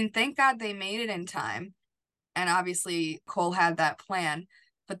 I mean, thank God they made it in time. And obviously Cole had that plan.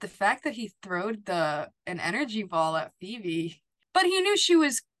 But the fact that he throwed an energy ball at Phoebe, but he knew she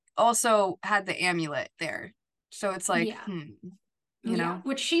was also had the amulet there. So it's like, Yeah. you know?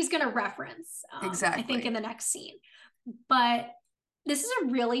 Which she's going to reference, Exactly. I think, in the next scene. But this is a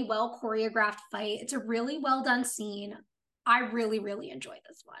really well choreographed fight. It's a really well done scene. I really, really enjoyed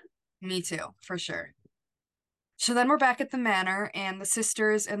this one. Me too, for sure. So then we're back at the manor, and the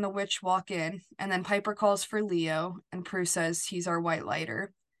sisters and the witch walk in, and then Piper calls for Leo, and Prue says he's our white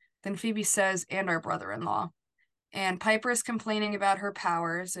lighter. Then Phoebe says, "And our brother-in-law." And Piper is complaining about her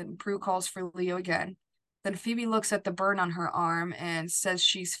powers, and Prue calls for Leo again. Then Phoebe looks at the burn on her arm and says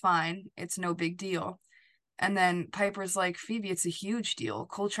she's fine, it's no big deal. And then Piper's like, "Phoebe, it's a huge deal.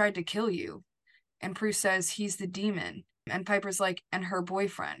 Cole tried to kill you." And Prue says he's the demon. And Piper's like, "And her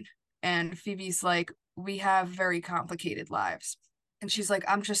boyfriend." And Phoebe's like, "We have very complicated lives." And she's like,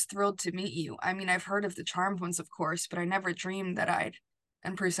 "I'm just thrilled to meet you. I mean, I've heard of the Charmed Ones, of course, but I never dreamed that I'd..."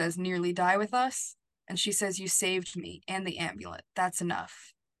 And Prue says, "Nearly die with us?" And she says, "You saved me and the amulet. That's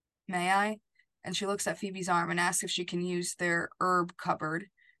enough. May I?" And she looks at Phoebe's arm and asks if she can use their herb cupboard,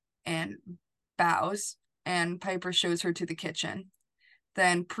 and bows. And Piper shows her to the kitchen.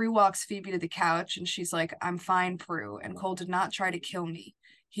 Then Prue walks Phoebe to the couch, and she's like, "I'm fine, Prue, and Cole did not try to kill me.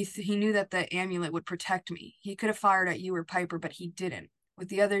 He knew that the amulet would protect me. He could have fired at you or Piper, but he didn't. With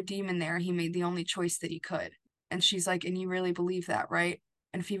the other demon there, he made the only choice that he could." And she's like, "And you really believe that, right?"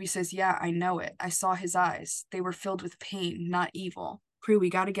 And Phoebe says, "Yeah, I know it. I saw his eyes. They were filled with pain, not evil. Prue, we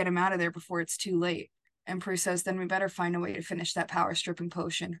got to get him out of there before it's too late." And Prue says, then we better find a way to finish that power stripping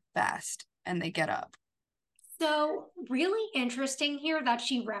potion fast. And they get up. So, really interesting here that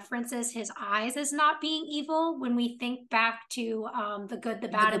she references his eyes as not being evil when we think back to The Good, the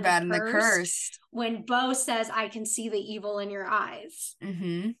Bad, and the Cursed. When Bo says, I can see the evil in your eyes.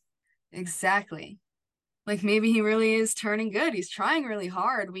 Mm-hmm. Exactly. Like, maybe he really is turning good. He's trying really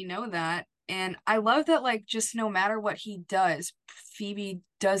hard. We know that. And I love that, like, just no matter what he does, Phoebe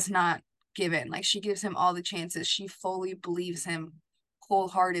does not give in. Like, she gives him all the chances. She fully believes him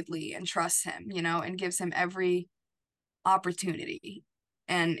wholeheartedly and trusts him, you know, and gives him every opportunity.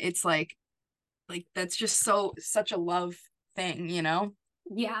 And it's like that's just such a love thing, you know?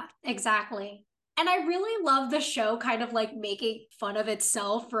 Yeah, exactly. And I really love the show kind of like making fun of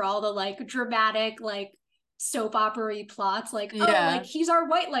itself for all the like dramatic, like soap opera plots. Like, oh, like he's our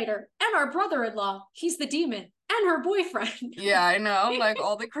white lighter and our brother-in-law. He's the demon and her boyfriend. Yeah, I know. Like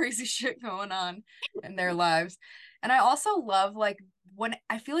all the crazy shit going on in their lives. And I also love like when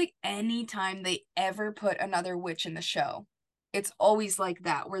I feel like anytime they ever put another witch in the show, it's always like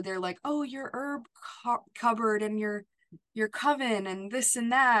that, where they're like, oh, your herb cupboard and your coven and this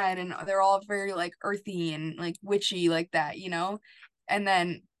and that, and they're all very like earthy and like witchy like that, you know? And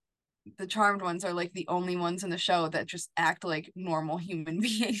then the charmed ones are like the only ones in the show that just act like normal human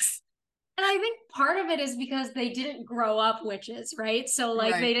beings. And I think part of it is because they didn't grow up witches, right? So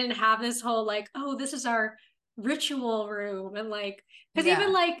like they didn't have this whole like, oh, this is our ritual room, and like because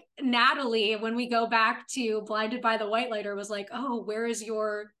even like Natalie, when we go back to Blinded by the White Lighter, was like, oh, where is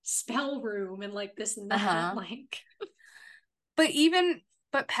your spell room and like this and that. Like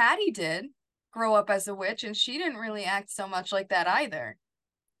but Patty did grow up as a witch, and she didn't really act so much like that either.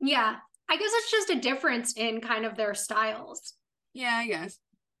 Yeah, I guess it's just a difference in kind of their styles. Yeah, I guess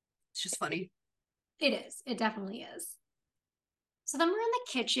it's just funny. It definitely is. So then we're in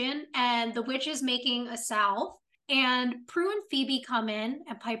the kitchen and the witch is making a salve, and Prue and Phoebe come in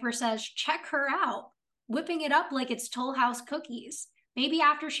and Piper says, check her out, whipping it up like it's Toll House cookies. Maybe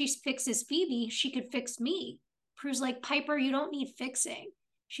after she fixes Phoebe, she could fix me. Prue's like, Piper, you don't need fixing.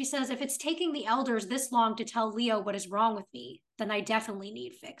 She says, if it's taking the elders this long to tell Leo what is wrong with me, then I definitely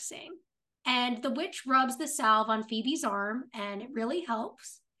need fixing. And the witch rubs the salve on Phoebe's arm and it really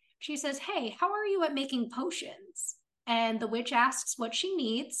helps. She says, hey, how are you at making potions? And the witch asks what she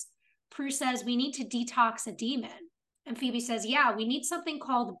needs. Prue says, we need to detox a demon. And Phoebe says, yeah, we need something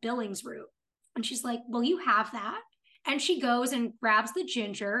called Billings root. And she's like, well, you have that. And she goes and grabs the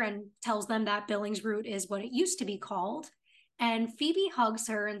ginger and tells them that Billings root is what it used to be called. And Phoebe hugs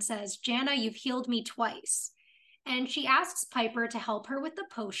her and says, Jana, you've healed me twice. And she asks Piper to help her with the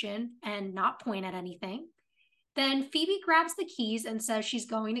potion and not point at anything. Then Phoebe grabs the keys and says she's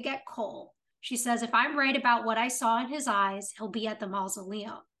going to get Cole. She says, if I'm right about what I saw in his eyes, he'll be at the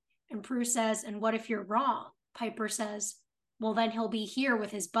mausoleum. And Prue says, and what if you're wrong? Piper says, well, then he'll be here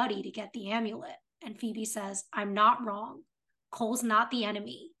with his buddy to get the amulet. And Phoebe says, I'm not wrong. Cole's not the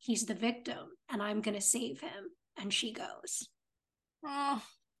enemy. He's the victim, and I'm going to save him. And she goes. Oh,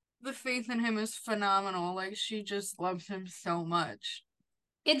 the faith in him is phenomenal. Like, she just loves him so much.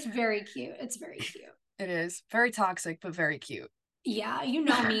 It's very cute. It's very cute. It is. Very toxic, but very cute. Yeah, you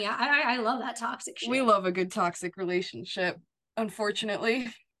know me. I love that toxic shit. We love a good toxic relationship,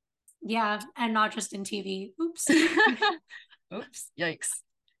 unfortunately. Yeah, and not just in TV. Oops. Oops. Yikes.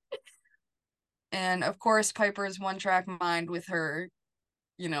 And of course, Piper's one-track mind with her,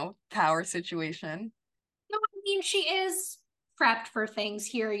 you know, power situation. No, I mean, she is prepped for things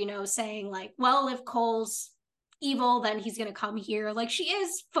here, you know, saying like, well, if Cole's evil, then he's going to come here. Like, she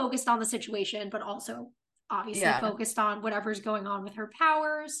is focused on the situation, but also obviously focused on whatever's going on with her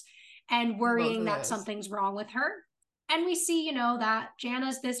powers and worrying that something's wrong with her. And we see, you know, that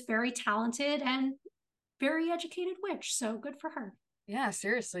Jana's this very talented and very educated witch. So good for her. Yeah,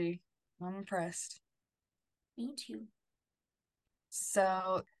 seriously. I'm impressed. Me too.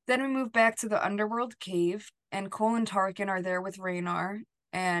 So then we move back to the underworld cave, and Cole and Tarkin are there with Raynar,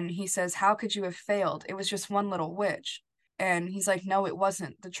 and he says, how could you have failed? It was just one little witch. And he's like, no, it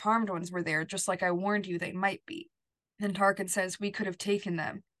wasn't. The charmed ones were there, just like I warned you they might be. Then Tarkin says, we could have taken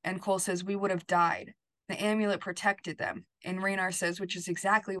them. And Cole says, we would have died. The amulet protected them. And Raynar says, which is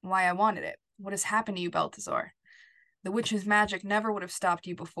exactly why I wanted it. What has happened to you, Balthazar? The witch's magic never would have stopped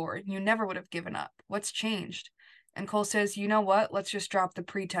you before. You never would have given up. What's changed? And Cole says, you know what? Let's just drop the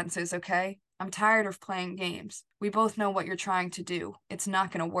pretenses, okay? I'm tired of playing games. We both know what you're trying to do. It's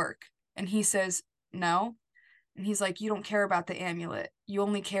not going to work. And he says, no. And he's like, you don't care about the amulet. You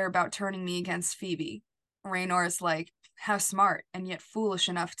only care about turning me against Phoebe. Raynar is like, how smart, and yet foolish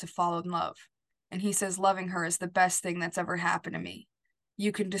enough to fall in love. And he says, loving her is the best thing that's ever happened to me.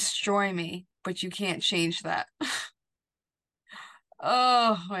 You can destroy me, but you can't change that.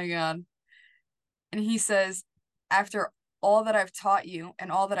 Oh my God. And he says, after all that I've taught you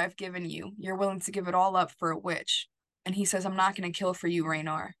and all that I've given you, you're willing to give it all up for a witch. And he says, I'm not going to kill for you,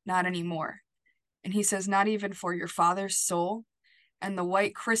 Raynar, not anymore. And he says, not even for your father's soul. And the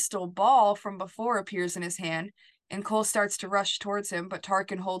white crystal ball from before appears in his hand, and Cole starts to rush towards him, but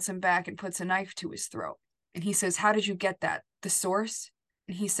Tarkin holds him back and puts a knife to his throat. And he says, how did you get that? The source?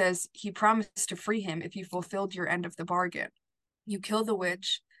 And he says, he promised to free him if you fulfilled your end of the bargain. You kill the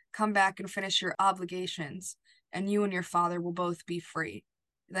witch, come back and finish your obligations, and you and your father will both be free.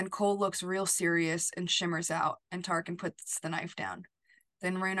 Then Cole looks real serious and shimmers out, and Tarkin puts the knife down.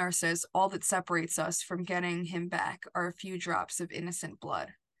 Then Raynar says, all that separates us from getting him back are a few drops of innocent blood,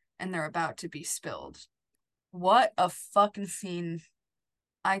 and they're about to be spilled. What a fucking scene.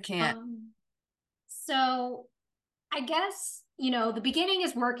 I can't. So I guess, the beginning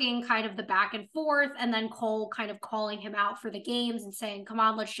is working kind of the back and forth, and then Cole kind of calling him out for the games and saying, come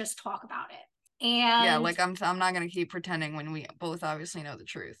on, let's just talk about it. And yeah, like I'm not going to keep pretending when we both obviously know the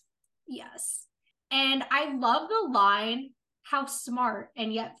truth. Yes. And I love the line, how smart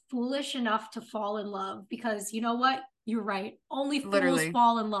and yet foolish enough to fall in love, because you know what? You're right. Only fools Literally.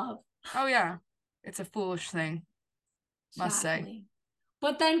 fall in love. Oh yeah. It's a foolish thing. Must say.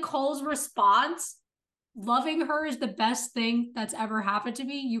 But then Cole's response, loving her is the best thing that's ever happened to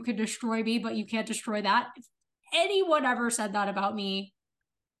me. You can destroy me, but you can't destroy that. If anyone ever said that about me,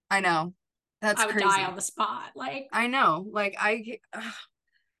 I know. That's crazy. I would die on the spot. Like, I know. Like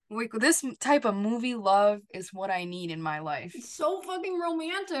this type of movie love is what I need in my life. It's so fucking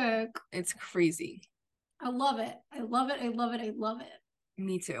romantic. It's crazy. I love it. I love it. I love it. I love it.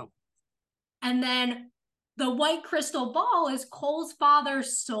 Me too. And then the white crystal ball is Cole's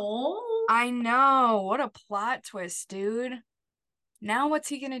father's soul. I know. What a plot twist, dude. Now what's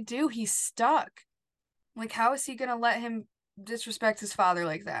he gonna do? He's stuck. Like, how is he gonna let him disrespect his father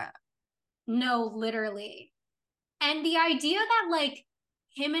like that? No, literally. And the idea that, like,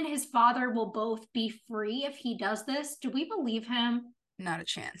 him and his father will both be free if he does this, do we believe him? Not a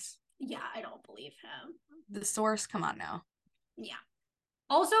chance. Yeah, I don't believe him. The source, come on now. Yeah.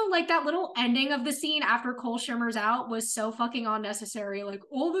 Also, like, that little ending of the scene after Cole shimmers out was so fucking unnecessary. Like,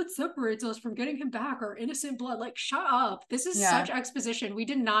 all that separates us from getting him back are innocent blood. Like, shut up. This is such exposition. We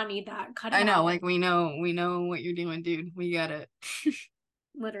did not need that. Cut it out. I know, like, we know what you're doing, dude. We get it.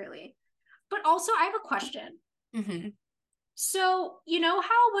 Literally. But also, I have a question. Mm-hmm. So, you know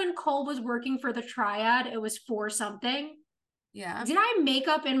how when Cole was working for the Triad, it was for something? Yeah. Did I make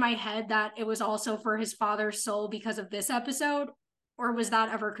up in my head that it was also for his father's soul because of this episode? Or was that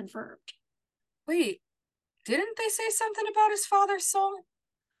ever confirmed? Wait, didn't they say something about his father's soul?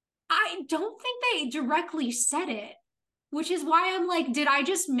 I don't think they directly said it, which is why I'm like, did I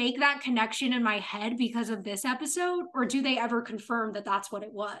just make that connection in my head because of this episode? Or do they ever confirm that that's what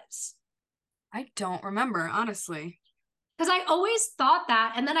it was? I don't remember, honestly. Because I always thought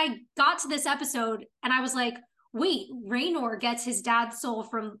that. And then I got to this episode and I was like, wait, Raynar gets his dad's soul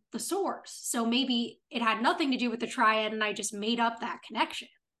from the source. So maybe it had nothing to do with the Triad and I just made up that connection.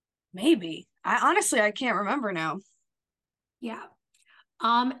 Maybe. I can't remember now. Yeah.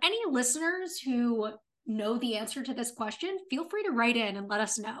 Any listeners who know the answer to this question, feel free to write in and let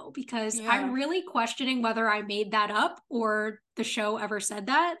us know, because I'm really questioning whether I made that up or the show ever said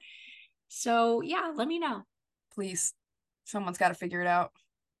that. So yeah, let me know. Please. Someone's got to figure it out.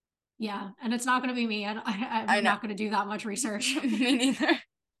 Yeah, and it's not going to be me. I'm not going to do that much research. Me neither.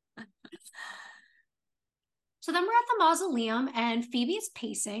 So then we're at the mausoleum and Phoebe is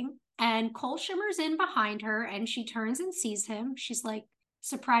pacing and Cole shimmers in behind her and she turns and sees him. She's like,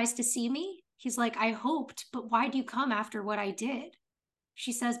 surprised to see me? He's like, I hoped, but why'd you come after what I did?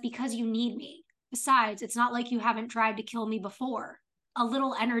 She says, because you need me. Besides, it's not like you haven't tried to kill me before. A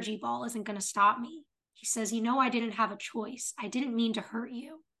little energy ball isn't going to stop me. He says, you know, I didn't have a choice. I didn't mean to hurt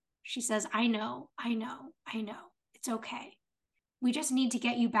you. She says, I know. It's okay. We just need to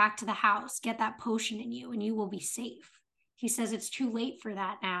get you back to the house, get that potion in you, and you will be safe. He says, it's too late for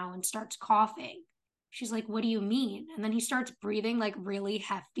that now, and starts coughing. She's like, what do you mean? And then he starts breathing like really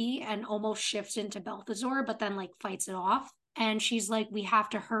hefty and almost shifts into Balthazar, but then like fights it off. And she's like, we have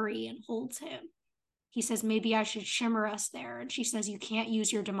to hurry, and holds him. He says, maybe I should shimmer us there. And she says, you can't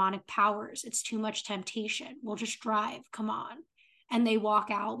use your demonic powers. It's too much temptation. We'll just drive. Come on. And they walk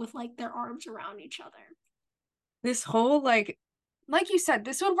out with like their arms around each other. This whole like you said,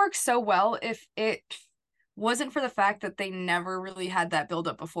 this would work so well if it wasn't for the fact that they never really had that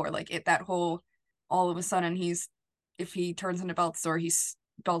buildup before. Like that whole, all of a sudden if he turns into Balthazar, he's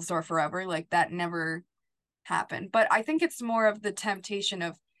Balthazar forever. Like that never happen. But I think it's more of the temptation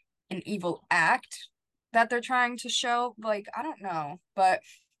of an evil act that they're trying to show. Like, I don't know, but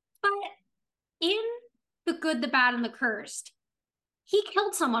in The Good, the Bad, and the Cursed, he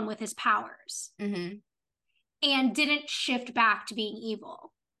killed someone with his powers and didn't shift back to being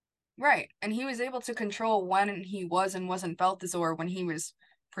evil. Right. And he was able to control when he was and wasn't Balthazar when he was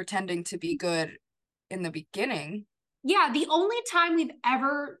pretending to be good in the beginning. Yeah, the only time we've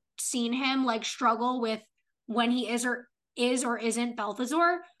ever seen him like struggle with when he is or isn't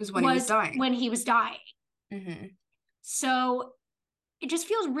Balthazar was when he was dying. When he was dying. So it just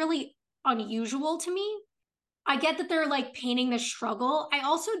feels really unusual to me. I get that they're like painting the struggle. I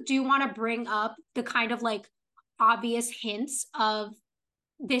also do want to bring up the kind of like obvious hints of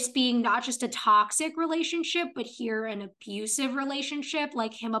this being not just a toxic relationship, but here an abusive relationship,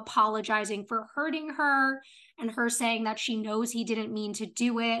 like him apologizing for hurting her and her saying that she knows he didn't mean to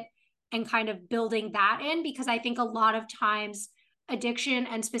do it, and kind of building that in, because I think a lot of times addiction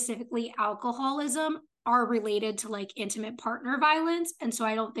and specifically alcoholism are related to like intimate partner violence. And so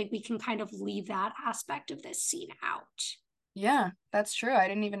I don't think we can kind of leave that aspect of this scene out. Yeah, that's true. I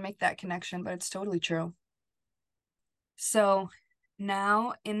didn't even make that connection, but it's totally true. So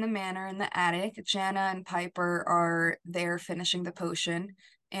now in the manor in the attic, Jana and Piper are there finishing the potion,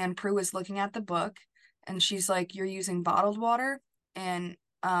 and Prue is looking at the book, and she's like, "You're using bottled water?" And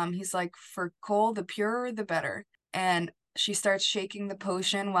he's like, "For Cole, the purer, the better." And she starts shaking the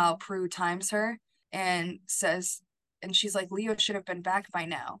potion while Prue times her and says, and she's like, "Leo should have been back by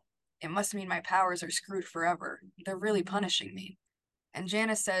now. It must mean my powers are screwed forever. They're really punishing me." And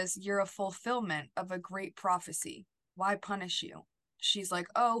Jana says, "You're a fulfillment of a great prophecy. Why punish you?" She's like,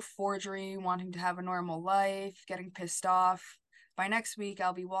 "Oh, forgery, wanting to have a normal life, getting pissed off. By next week,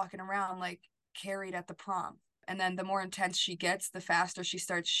 I'll be walking around like carried at the prom." And then the more intense she gets, the faster she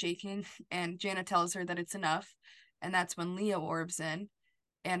starts shaking. And Jana tells her that it's enough. And that's when Leo orbs in.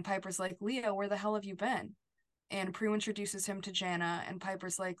 And Piper's like, "Leo, where the hell have you been?" And Prue introduces him to Jana. And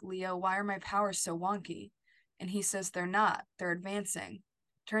Piper's like, "Leo, why are my powers so wonky?" And he says, "They're not. They're advancing.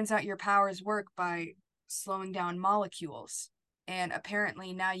 Turns out your powers work by slowing down molecules. And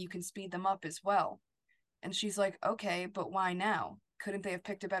apparently now you can speed them up as well." And she's like, "Okay, but why now? Couldn't they have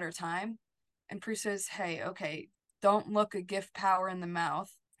picked a better time?" And Prue says, "Hey, okay, don't look a gift power in the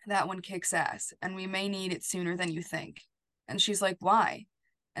mouth. That one kicks ass, and we may need it sooner than you think." And she's like, "Why?"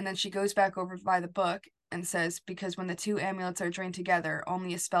 And then she goes back over by the book and says, "Because when the two amulets are joined together,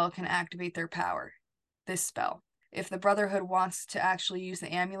 only a spell can activate their power. This spell. If the Brotherhood wants to actually use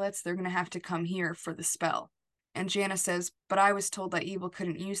the amulets, they're going to have to come here for the spell." And Jana says, "But I was told that Evil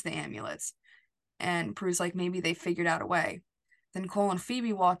couldn't use the amulets." And Prue's like, "Maybe they figured out a way." Then Cole and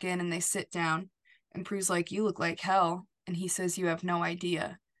Phoebe walk in and they sit down. And Prue's like, "You look like hell." And he says, "You have no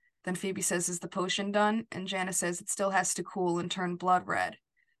idea." Then Phoebe says, "Is the potion done?" And Jana says, "It still has to cool and turn blood red."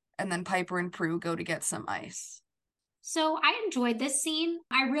 And then Piper and Prue go to get some ice. So I enjoyed this scene.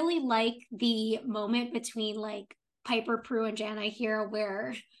 I really like the moment between like Piper, Prue, and Jana here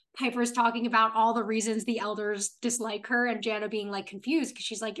where Piper's talking about all the reasons the elders dislike her, and Jana being like confused because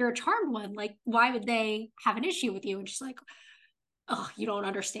she's like, "You're a charmed one. Like, why would they have an issue with you?" And she's like, "Oh, you don't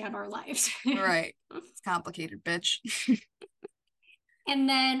understand our lives." Right. It's complicated, bitch. And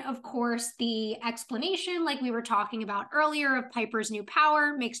then, of course, the explanation, like we were talking about earlier, of Piper's new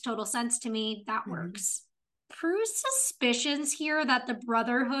power makes total sense to me. That works. Prue's suspicions here that the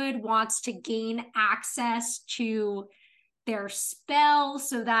Brotherhood wants to gain access to their spell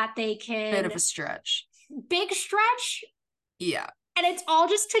so that they can... Bit of a stretch. Big stretch? Yeah. And it's all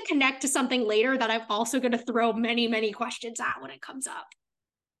just to connect to something later that I'm also going to throw many, many questions at when it comes up.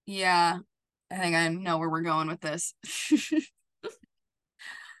 Yeah. I think I know where we're going with this.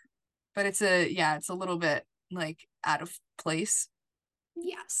 But it's a little bit like out of place.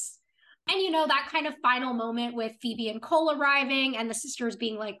 Yes. And, you know, that kind of final moment with Phoebe and Cole arriving and the sisters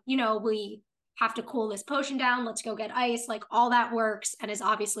being like, you know, we have to cool this potion down. Let's go get ice. Like, all that works and is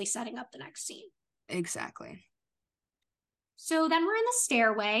obviously setting up the next scene. Exactly. So then we're in the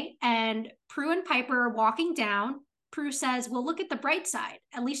stairway and Prue and Piper are walking down. Prue says, "Well, look at the bright side.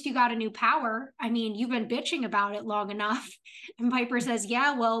 At least you got a new power. I mean, you've been bitching about it long enough." And Piper says,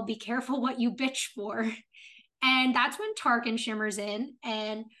 "Yeah, well, be careful what you bitch for." And that's when Tarkin shimmers in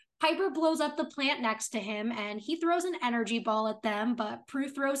and Piper blows up the plant next to him and he throws an energy ball at them, but Prue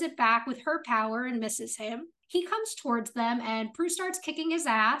throws it back with her power and misses him. He comes towards them and Prue starts kicking his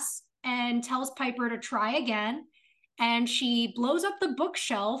ass and tells Piper to try again. And she blows up the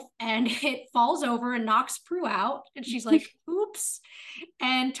bookshelf and it falls over and knocks Prue out. And she's like, "Oops."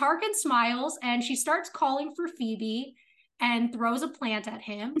 And Tarkin smiles and she starts calling for Phoebe and throws a plant at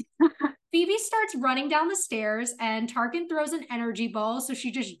him. Phoebe starts running down the stairs, and Tarkin throws an energy ball, so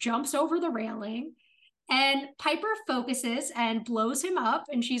she just jumps over the railing. And Piper focuses and blows him up,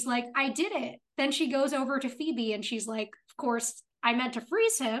 and she's like, I did it. Then she goes over to Phoebe, and she's like, of course, I meant to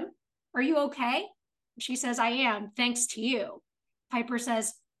freeze him. Are you okay? She says, I am, thanks to you. Piper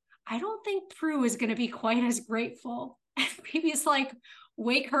says, I don't think Prue is going to be quite as grateful. And Phoebe's like,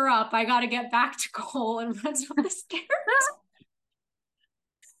 wake her up. I got to get back to Cole, and runs up the stairs.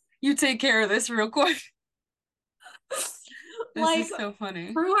 You take care of this real quick. This is so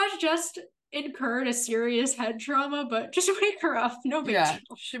funny. Prue has just incurred a serious head trauma, but just wake her up. No big deal.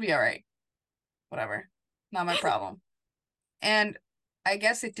 Should be all right. Whatever. Not my problem. And I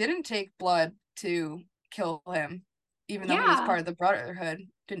guess it didn't take blood to kill him, even though he was part of the Brotherhood.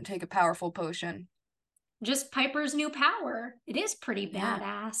 Didn't take a powerful potion. Just Piper's new power. It is pretty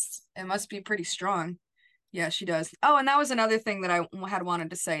badass. It must be pretty strong. Yeah, she does. Oh, and that was another thing that I had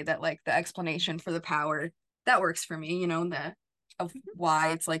wanted to say, that like the explanation for the power, that works for me, you know, of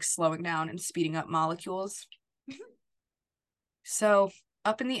why it's like slowing down and speeding up molecules. So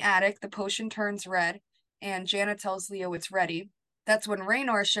up in the attic, the potion turns red, and Jana tells Leo it's ready. That's when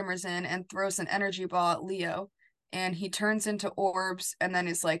Raynor shimmers in and throws an energy ball at Leo, and he turns into orbs and then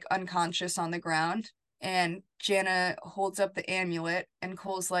is like unconscious on the ground. And Jana holds up the amulet, and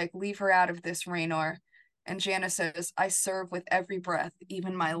Cole's like, leave her out of this, Raynor. And Jana says, I serve with every breath,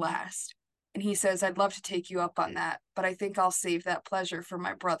 even my last. And he says, I'd love to take you up on that, but I think I'll save that pleasure for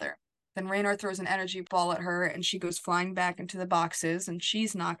my brother. Then Raynor throws an energy ball at her, and she goes flying back into the boxes, and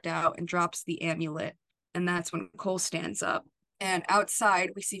she's knocked out and drops the amulet. And that's when Cole stands up. And outside,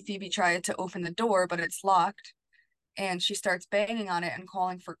 we see Phoebe try to open the door, but it's locked. And she starts banging on it and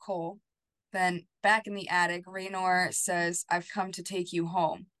calling for Cole. Then back in the attic, Raynor says, I've come to take you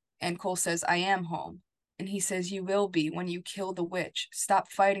home. And Cole says, I am home. And he says, you will be when you kill the witch.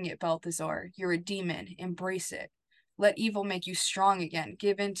 Stop fighting it, Balthazar. You're a demon. Embrace it. Let evil make you strong again.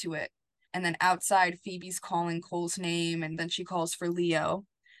 Give into it. And then outside, Phoebe's calling Cole's name, and then she calls for Leo.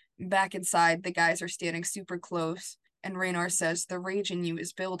 Back inside, the guys are standing super close, and Raynor says, the rage in you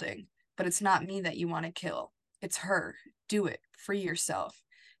is building, but it's not me that you want to kill. It's her. Do it. Free yourself.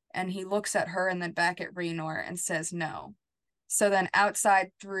 And he looks at her and then back at Raynor and says no. So then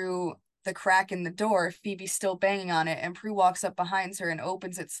outside, through the crack in the door, Phoebe's still banging on it, and Prue walks up behind her and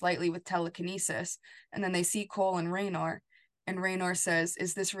opens it slightly with telekinesis. And then they see Cole and Raynor. And Raynor says,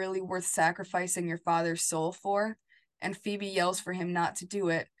 is this really worth sacrificing your father's soul for? And Phoebe yells for him not to do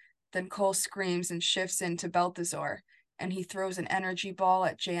it. Then Cole screams and shifts into Balthazar, and he throws an energy ball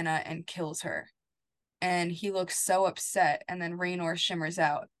at Jana and kills her. And he looks so upset, and then Raynor shimmers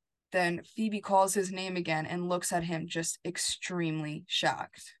out. Then Phoebe calls his name again and looks at him just extremely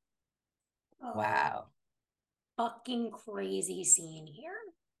shocked. Oh, wow. Fucking crazy scene here.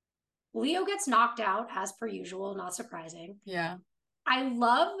 Leo gets knocked out, as per usual, not surprising. Yeah. I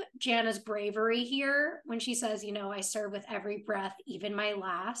love Jana's bravery here when she says, you know, I serve with every breath, even my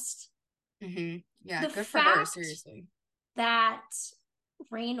last. Mm-hmm. Yeah, the good for her, seriously. That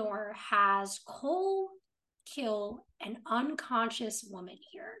Raynor has Cole kill an unconscious woman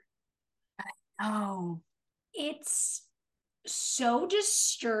here. Oh. It's so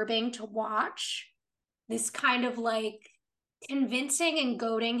disturbing to watch. This kind of like convincing and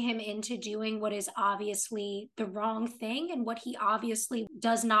goading him into doing what is obviously the wrong thing and what he obviously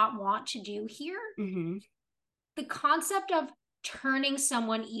does not want to do here. Mm-hmm. The concept of turning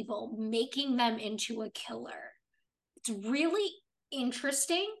someone evil, making them into a killer, it's really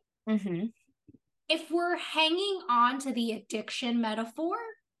interesting. Mm-hmm. If we're hanging on to the addiction metaphor,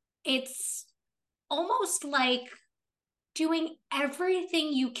 it's almost like doing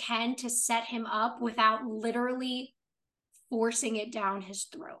everything you can to set him up without literally forcing it down his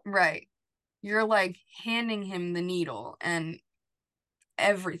throat. Right. You're like handing him the needle and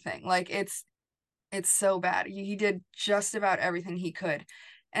everything. Like it's so bad. He did just about everything he could.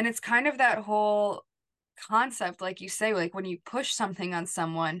 And it's kind of that whole concept, like you say, like when you push something on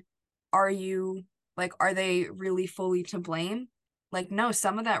someone, are they really fully to blame? Like, no,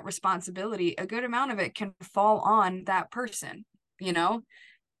 some of that responsibility, a good amount of it can fall on that person, you know?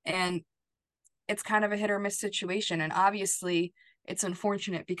 And it's kind of a hit or miss situation. And obviously it's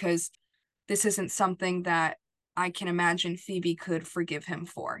unfortunate because this isn't something that I can imagine Phoebe could forgive him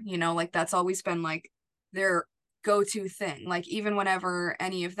for, you know, like that's always been like their go-to thing. Like even whenever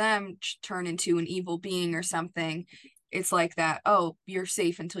any of them turn into an evil being or something, it's like that, oh, you're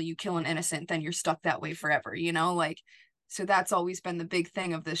safe until you kill an innocent, then you're stuck that way forever, you know, like, so that's always been the big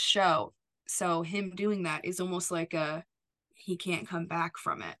thing of this show. So him doing that is almost like he can't come back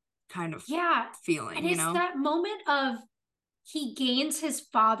from it kind of feeling, and you it's know? that moment of he gains his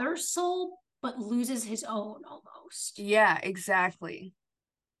father's soul, but loses his own almost. Yeah, exactly.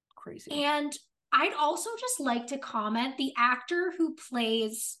 Crazy. And I'd also just like to comment, the actor who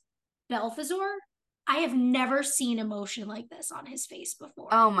plays Balthazar, I have never seen emotion like this on his face before.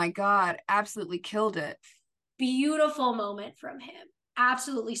 Oh my God, absolutely killed it. Beautiful moment from him.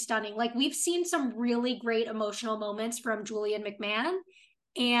 Absolutely stunning. Like, we've seen some really great emotional moments from Julian McMahon,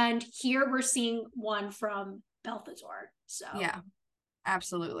 and here we're seeing one from Balthazar. So Yeah,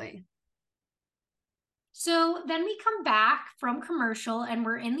 absolutely. So then we come back from commercial and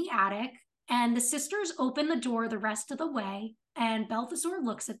we're in the attic, and the sisters open the door the rest of the way, and Balthazar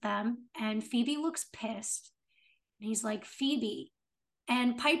looks at them, and Phoebe looks pissed. And he's like, Phoebe.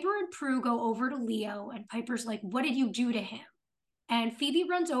 And Piper and Prue go over to Leo, and Piper's like, what did you do to him? And Phoebe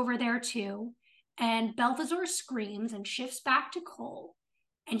runs over there too, and Balthazar screams and shifts back to Cole,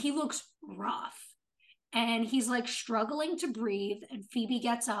 and he looks rough. And he's like struggling to breathe. And Phoebe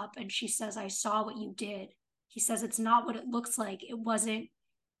gets up and she says, I saw what you did. He says, it's not what it looks like. It wasn't.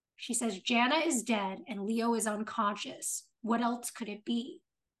 She says, Jana is dead and Leo is unconscious. What else could it be?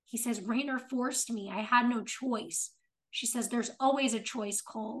 He says, Raynor forced me. I had no choice. She says, there's always a choice,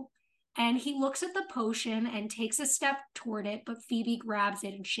 Cole. And he looks at the potion and takes a step toward it, but Phoebe grabs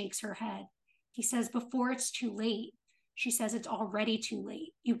it and shakes her head. He says, before it's too late. She says, it's already too late.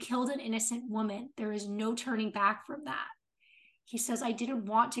 You killed an innocent woman. There is no turning back from that. He says, I didn't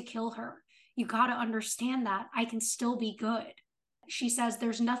want to kill her. You got to understand that. I can still be good. She says,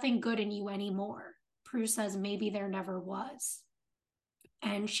 there's nothing good in you anymore. Prue says, maybe there never was.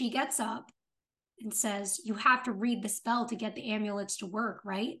 And she gets up and says, you have to read the spell to get the amulets to work,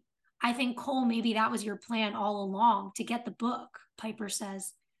 right? I think, Cole, maybe that was your plan all along, to get the book. Piper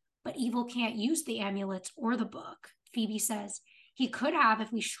says, but Evil can't use the amulets or the book. Phoebe says, he could have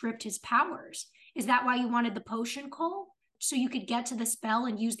if we stripped his powers. Is that why you wanted the potion, Cole? So you could get to the spell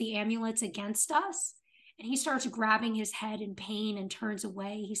and use the amulets against us? And he starts grabbing his head in pain and turns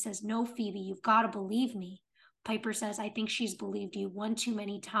away. He says, no, Phoebe, you've got to believe me. Piper says, I think she's believed you one too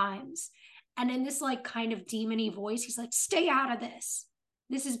many times. And in this like kind of demon-y voice, he's like, stay out of this.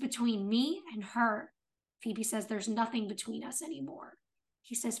 This is between me and her. Phoebe says, there's nothing between us anymore.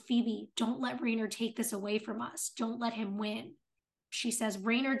 He says, Phoebe, don't let Raynor take this away from us. Don't let him win. She says,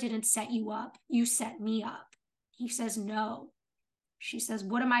 Raynor didn't set you up. You set me up. He says, no. She says,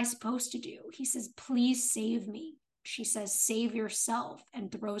 what am I supposed to do? He says, please save me. She says, save yourself,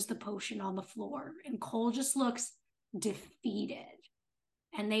 and throws the potion on the floor. And Cole just looks defeated.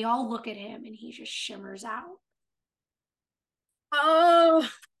 And they all look at him and he just shimmers out. Oh,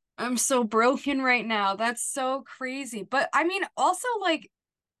 I'm so broken right now. That's so crazy. But I mean, also, like,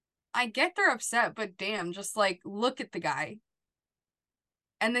 I get they're upset, but damn, just like look at the guy.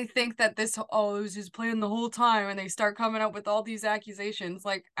 And they think that this, oh, it was his plan the whole time, and they start coming up with all these accusations.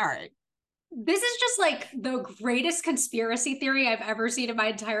 Like, all right. This is just like the greatest conspiracy theory I've ever seen in my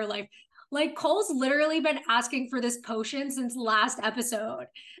entire life. Like, Cole's literally been asking for this potion since last episode.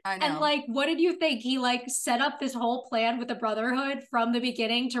 I know. And like, what did you think? He like set up this whole plan with the Brotherhood from the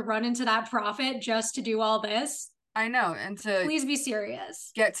beginning to run into that prophet just to do all this? I know, and to Please be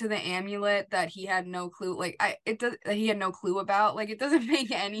serious. get to the amulet that he had no clue, like he had no clue about. Like, it doesn't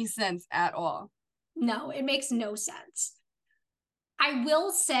make any sense at all. No, it makes no sense. I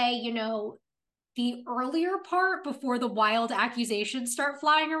will say, you know, the earlier part before the wild accusations start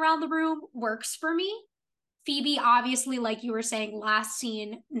flying around the room works for me. Phoebe, obviously, like you were saying last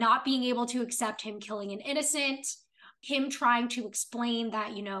scene, not being able to accept him killing an innocent, him trying to explain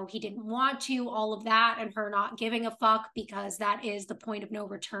that, you know, he didn't want to, all of that, and her not giving a fuck because that is the point of no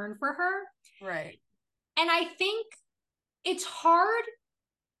return for her. Right. And I think it's hard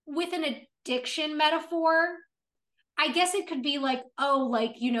with an addiction metaphor. I guess it could be like, oh,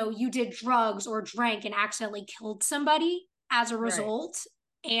 like, you know, you did drugs or drank and accidentally killed somebody as a result.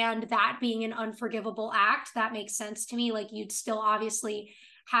 Right. And that being an unforgivable act, that makes sense to me. Like, you'd still obviously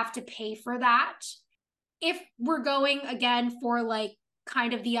have to pay for that. If we're going again for like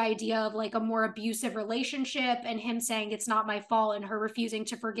kind of the idea of like a more abusive relationship and him saying it's not my fault and her refusing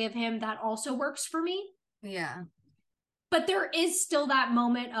to forgive him, that also works for me. Yeah. But there is still that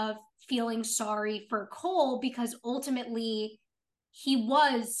moment of feeling sorry for Cole because ultimately he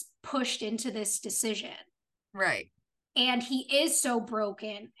was pushed into this decision. Right. And he is so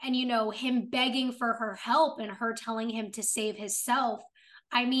broken. And, you know, him begging for her help and her telling him to save himself.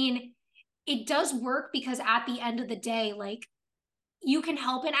 I mean, it does work because at the end of the day, like, you can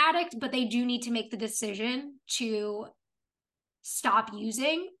help an addict, but they do need to make the decision to stop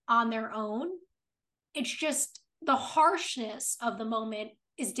using on their own. It's just the harshness of the moment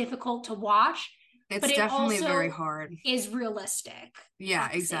is difficult to watch. It's but it definitely very also hard. is realistic Yeah,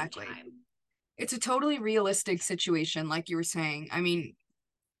 at the same exactly. time. It's a totally realistic situation, like you were saying. I mean,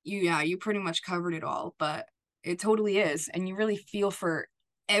 you pretty much covered it all, but it totally is. And you really feel for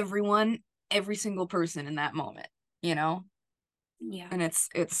everyone, every single person in that moment, you know? Yeah. And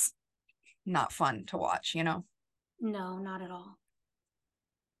it's not fun to watch, you know? No, not at all.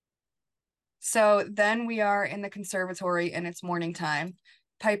 So then we are in the conservatory and it's morning time.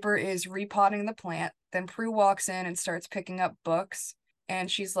 Piper is repotting the plant. Then Prue walks in and starts picking up books. And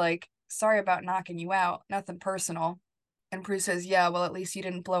she's like, sorry about knocking you out. Nothing personal. And Prue says, yeah, well, at least you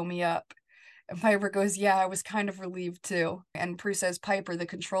didn't blow me up. And Piper goes, yeah, I was kind of relieved too. And Prue says, Piper, the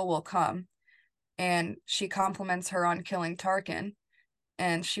control will come. And she compliments her on killing Tarkin.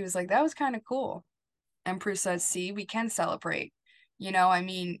 And she was like, that was kind of cool. And Prue says, see, we can celebrate. You know, I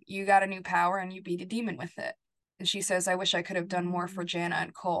mean, you got a new power and you beat a demon with it. And she says, I wish I could have done more for Jana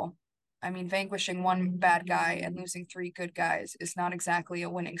and Cole. I mean, vanquishing one bad guy and losing three good guys is not exactly a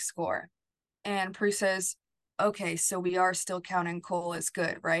winning score. And Prue says, okay, so we are still counting Cole as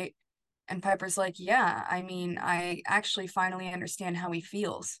good, right? And Piper's like, yeah, I mean, I actually finally understand how he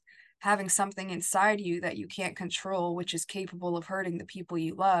feels. Having something inside you that you can't control, which is capable of hurting the people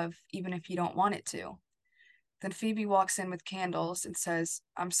you love, even if you don't want it to. Then Phoebe walks in with candles and says,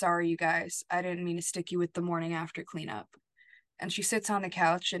 I'm sorry, you guys. I didn't mean to stick you with the morning after cleanup. And she sits on the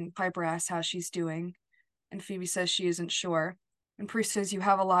couch and Piper asks how she's doing. And Phoebe says she isn't sure. And Prue says, you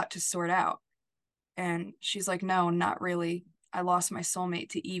have a lot to sort out. And she's like, no, not really. I lost my soulmate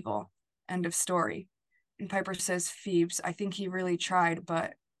to evil. End of story. And Piper says, Phoebes, I think he really tried,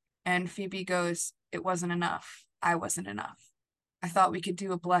 but. And Phoebe goes, it wasn't enough. I wasn't enough. I thought we could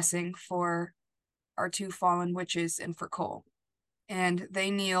do a blessing for our two fallen witches and for Cole. And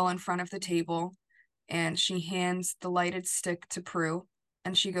they kneel in front of the table, and she hands the lighted stick to Prue,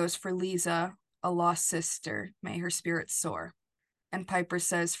 and she goes, for Lisa, a lost sister, may her spirit soar. And Piper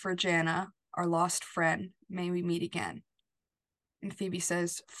says, for Jana, our lost friend, may we meet again. And Phoebe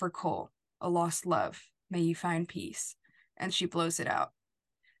says, for Cole, a lost love, may you find peace. And she blows it out.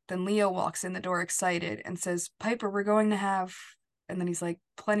 Then Leo walks in the door excited and says, Piper, we're going to have. And then he's like,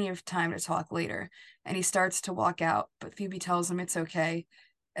 plenty of time to talk later. And he starts to walk out, but Phoebe tells him it's okay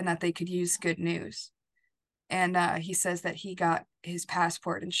and that they could use good news. And he says that he got his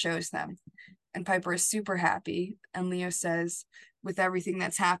passport and shows them. And Piper is super happy. And Leo says, with everything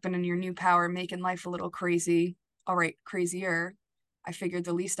that's happened in your new power, making life a little crazy, all right, crazier, I figured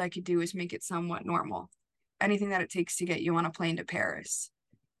the least I could do is make it somewhat normal. Anything that it takes to get you on a plane to Paris.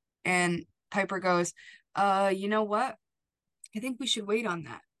 And Piper goes, you know what? I think we should wait on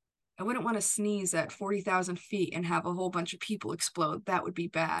that. I wouldn't want to sneeze at 40,000 feet and have a whole bunch of people explode. That would be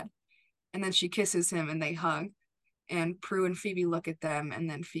bad. And then she kisses him and they hug. And Prue and Phoebe look at them and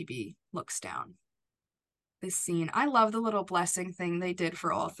then Phoebe looks down. This scene, I love the little blessing thing they did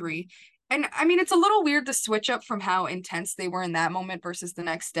for all three. And I mean, it's a little weird to switch up from how intense they were in that moment versus the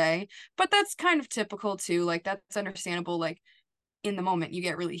next day, but that's kind of typical too. Like, that's understandable. Like, in the moment you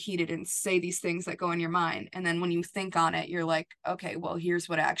get really heated and say these things that go in your mind, and then when you think on it you're like, okay, well, here's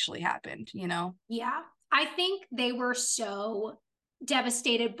what actually happened, you know? Yeah, I think they were so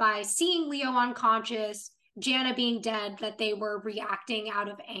devastated by seeing Leo unconscious, Jana being dead, that they were reacting out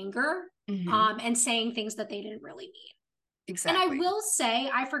of anger, and saying things that they didn't really mean. Exactly. And I will say,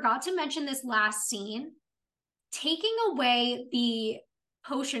 I forgot to mention this last scene, taking away the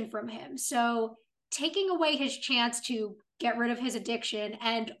potion from him, so taking away his chance to get rid of his addiction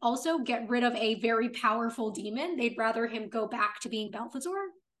and also get rid of a very powerful demon. They'd rather him go back to being Balthazar.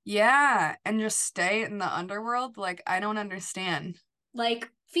 Yeah, and just stay in the underworld. Like, I don't understand. Like,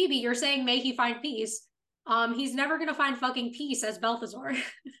 Phoebe, you're saying may he find peace. He's never gonna find fucking peace as Balthazar.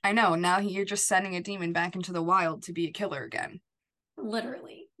 I know, now you're just sending a demon back into the wild to be a killer again.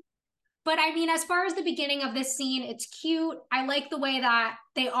 Literally. But I mean, as far as the beginning of this scene, it's cute. I like the way that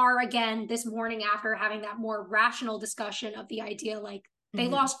they are, again, this morning after having that more rational discussion of the idea, like, they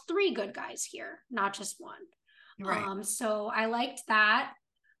lost three good guys here, not just one. Right. So I liked that.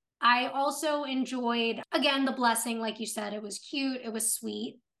 I also enjoyed, again, the blessing. Like you said, it was cute, it was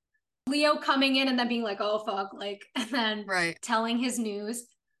sweet. Leo coming in and then being like, oh fuck, like, and then telling his news.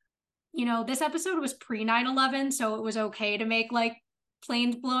 You know, this episode was pre 9/11, so it was okay to make like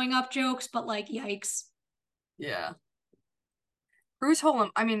planes blowing up jokes, but like, yikes. Yeah. Phoebe's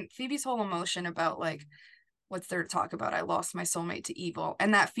whole emotion about like, what's there to talk about? I lost my soulmate to evil.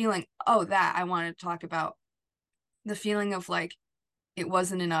 And that feeling, that I wanted to talk about. The feeling of like, it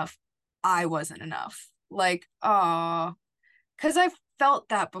wasn't enough. I wasn't enough. Like, because I've felt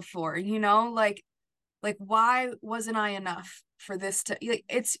that before, you know, like why wasn't I enough for this to, like,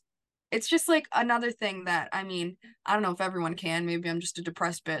 it's just like another thing that, I mean, I don't know if everyone can, maybe I'm just a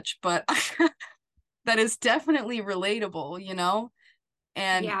depressed bitch, but that is definitely relatable, you know?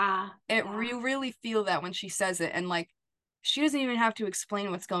 And Yeah. you really feel that when she says it, and like she doesn't even have to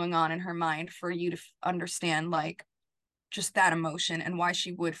explain what's going on in her mind for you to understand like just that emotion and why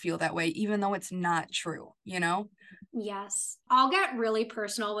she would feel that way, even though it's not true, you know? Yes. I'll get really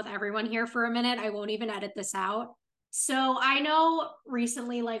personal with everyone here for a minute. I won't even edit this out. So I know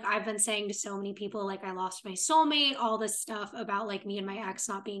recently, like I've been saying to so many people, like I lost my soulmate, all this stuff about like me and my ex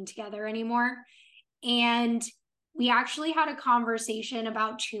not being together anymore. And we actually had a conversation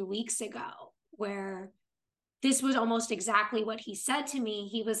about 2 weeks ago where this was almost exactly what he said to me.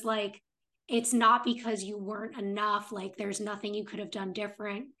 He was like, it's not because you weren't enough. Like, there's nothing you could have done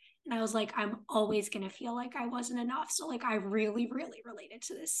different. And I was like, I'm always going to feel like I wasn't enough. So, like, I really, really related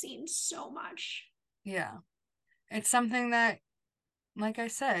to this scene so much. Yeah. It's something that, like I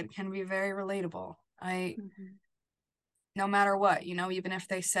said, can be very relatable. No matter what, you know, even if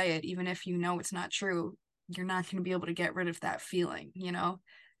they say it, even if you know it's not true, you're not going to be able to get rid of that feeling, you know?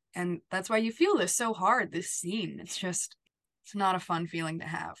 And that's why you feel this so hard, this scene. It's not a fun feeling to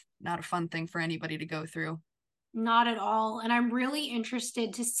have, not a fun thing for anybody to go through. Not at all. And I'm really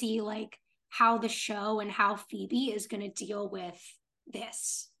interested to see, like, how the show and how Phoebe is going to deal with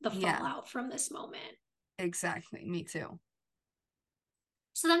the fallout from this moment. Exactly. Me too.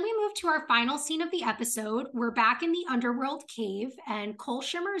 So then we move to our final scene of the episode. We're back in the underworld cave, and Cole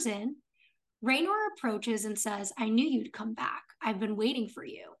shimmers in. Raynor approaches and says, I knew you'd come back. I've been waiting for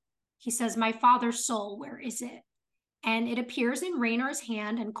you. He says, my father's soul, where is it? And it appears in Raynor's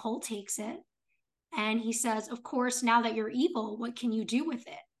hand, and Cole takes it. And he says, of course, now that you're evil, what can you do with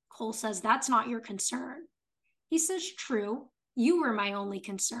it? Cole says, that's not your concern. He says, true. You were my only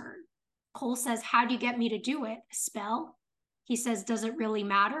concern. Cole says, how'd you get me to do it? A spell? He says, does it really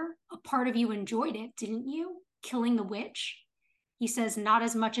matter? A part of you enjoyed it, didn't you? Killing the witch? He says, not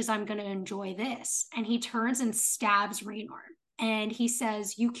as much as I'm going to enjoy this. And he turns and stabs Raynor. And he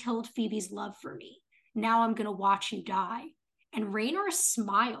says, you killed Phoebe's love for me. Now I'm going to watch you die. And Raynor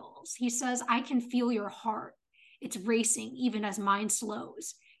smiles. He says, I can feel your heart. It's racing even as mine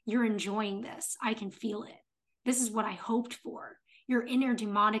slows. You're enjoying this. I can feel it. This is what I hoped for. Your inner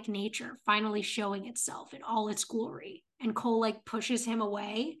demonic nature finally showing itself in all its glory. And Cole like pushes him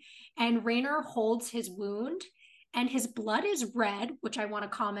away, and Raynor holds his wound, and his blood is red, which I want to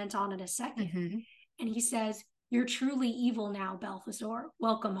comment on in a second. Mm-hmm. And he says, you're truly evil now, Balthazar.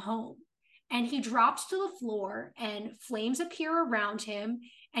 Welcome home. And he drops to the floor, and flames appear around him,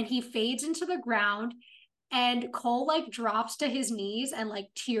 and he fades into the ground, and Cole like drops to his knees, and like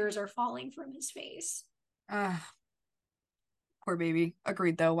tears are falling from his face. Poor baby.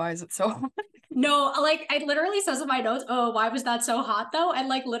 Agreed though. Why is it so hot? No, like it literally says in my notes, oh, why was that so hot though? And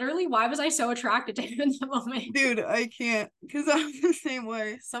like literally, why was I so attracted to him in the moment? Dude, I can't, because I'm the same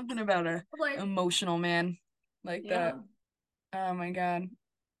way. Something about a Like, emotional man like yeah. that. Oh my God.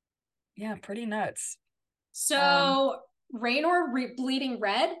 Yeah, pretty nuts. So Raynor bleeding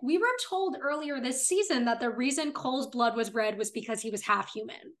red. We were told earlier this season that the reason Cole's blood was red was because he was half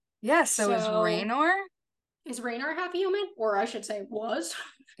human. Yeah, so is Raynor? Is Raynor half human? Or I should say was.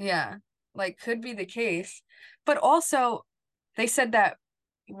 Yeah, like could be the case. But also, they said that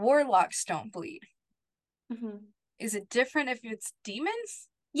warlocks don't bleed. Mm-hmm. Is it different if it's demons?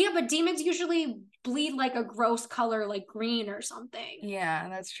 Yeah, but demons usually bleed like a gross color, like green or something. Yeah,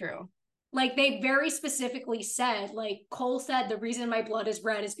 that's true. Like they very specifically said, like Cole said, the reason my blood is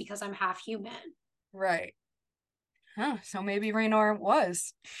red is because I'm half human. Right. Huh, so maybe Raynor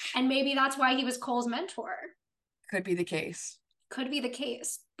was. And maybe that's why he was Cole's mentor. Could be the case. Could be the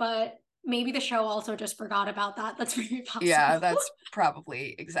case, but maybe the show also just forgot about that. That's very possible. Yeah, that's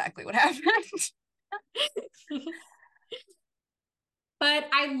probably exactly what happened. But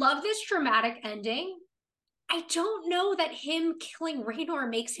I love this dramatic ending. I don't know that him killing Raynor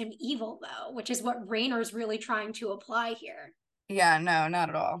makes him evil, though, which is what Raynor's really trying to apply here. Yeah, no, not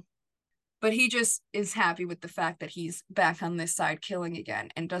at all. But he just is happy with the fact that he's back on this side killing again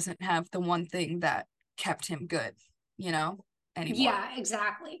and doesn't have the one thing that kept him good, you know, anymore. Yeah,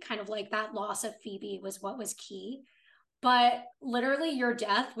 exactly. Kind of like that loss of Phoebe was what was key. But literally, your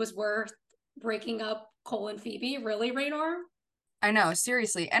death was worth breaking up Cole and Phoebe. Really, Raynor? I know,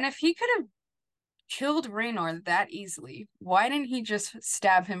 seriously. And if he could have killed Raynor that easily, why didn't he just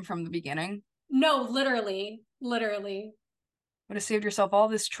stab him from the beginning? No, literally. Literally. Would have saved yourself all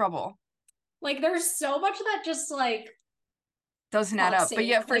this trouble. Like, there's so much that just, like, doesn't add up. But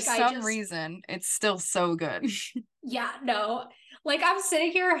yet, for like, some reason, it's still so good. Yeah, no. Like, I'm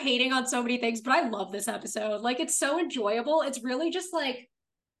sitting here hating on so many things, but I love this episode. Like, it's so enjoyable. It's really just, like,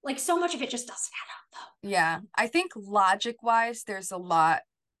 Like, so much of it just doesn't add up, though. Yeah, I think logic-wise, there's a lot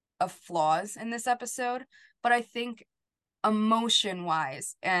of flaws in this episode, but I think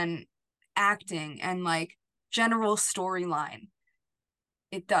emotion-wise and acting and like general storyline,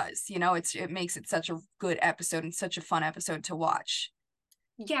 it does. It makes it such a good episode and such a fun episode to watch.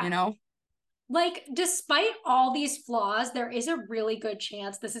 Yeah. Like, despite all these flaws, there is a really good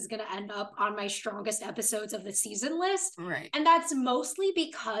chance this is going to end up on my strongest episodes of the season list. Right. And that's mostly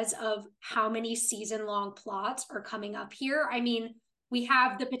because of how many season-long plots are coming up here. I mean, we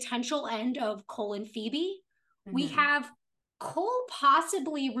have the potential end of Cole and Phoebe. We have Cole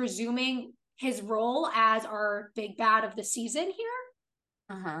possibly resuming his role as our big bad of the season here.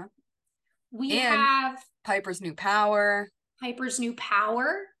 We have Piper's new power. Piper's new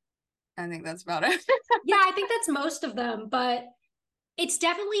power. I think that's about it. Yeah, I think that's most of them, but it's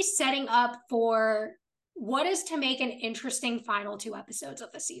definitely setting up for what is to make an interesting final 2 episodes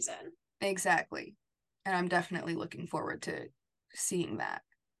of the season. Exactly. And I'm definitely looking forward to seeing that.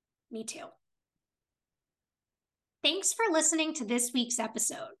 Me too. Thanks for listening to this week's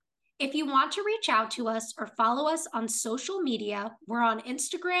episode. If you want to reach out to us or follow us on social media, we're on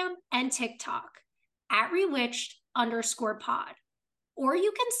Instagram and TikTok at rewitched_pod. Or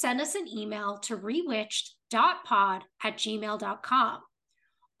you can send us an email to rewitched.pod@gmail.com.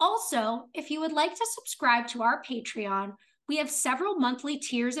 Also, if you would like to subscribe to our Patreon, we have several monthly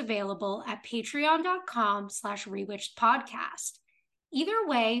tiers available at patreon.com/rewitchedpodcast. Either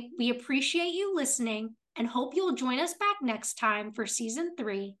way, we appreciate you listening and hope you'll join us back next time for season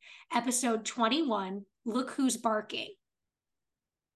 3, episode 21, Look Who's Barking.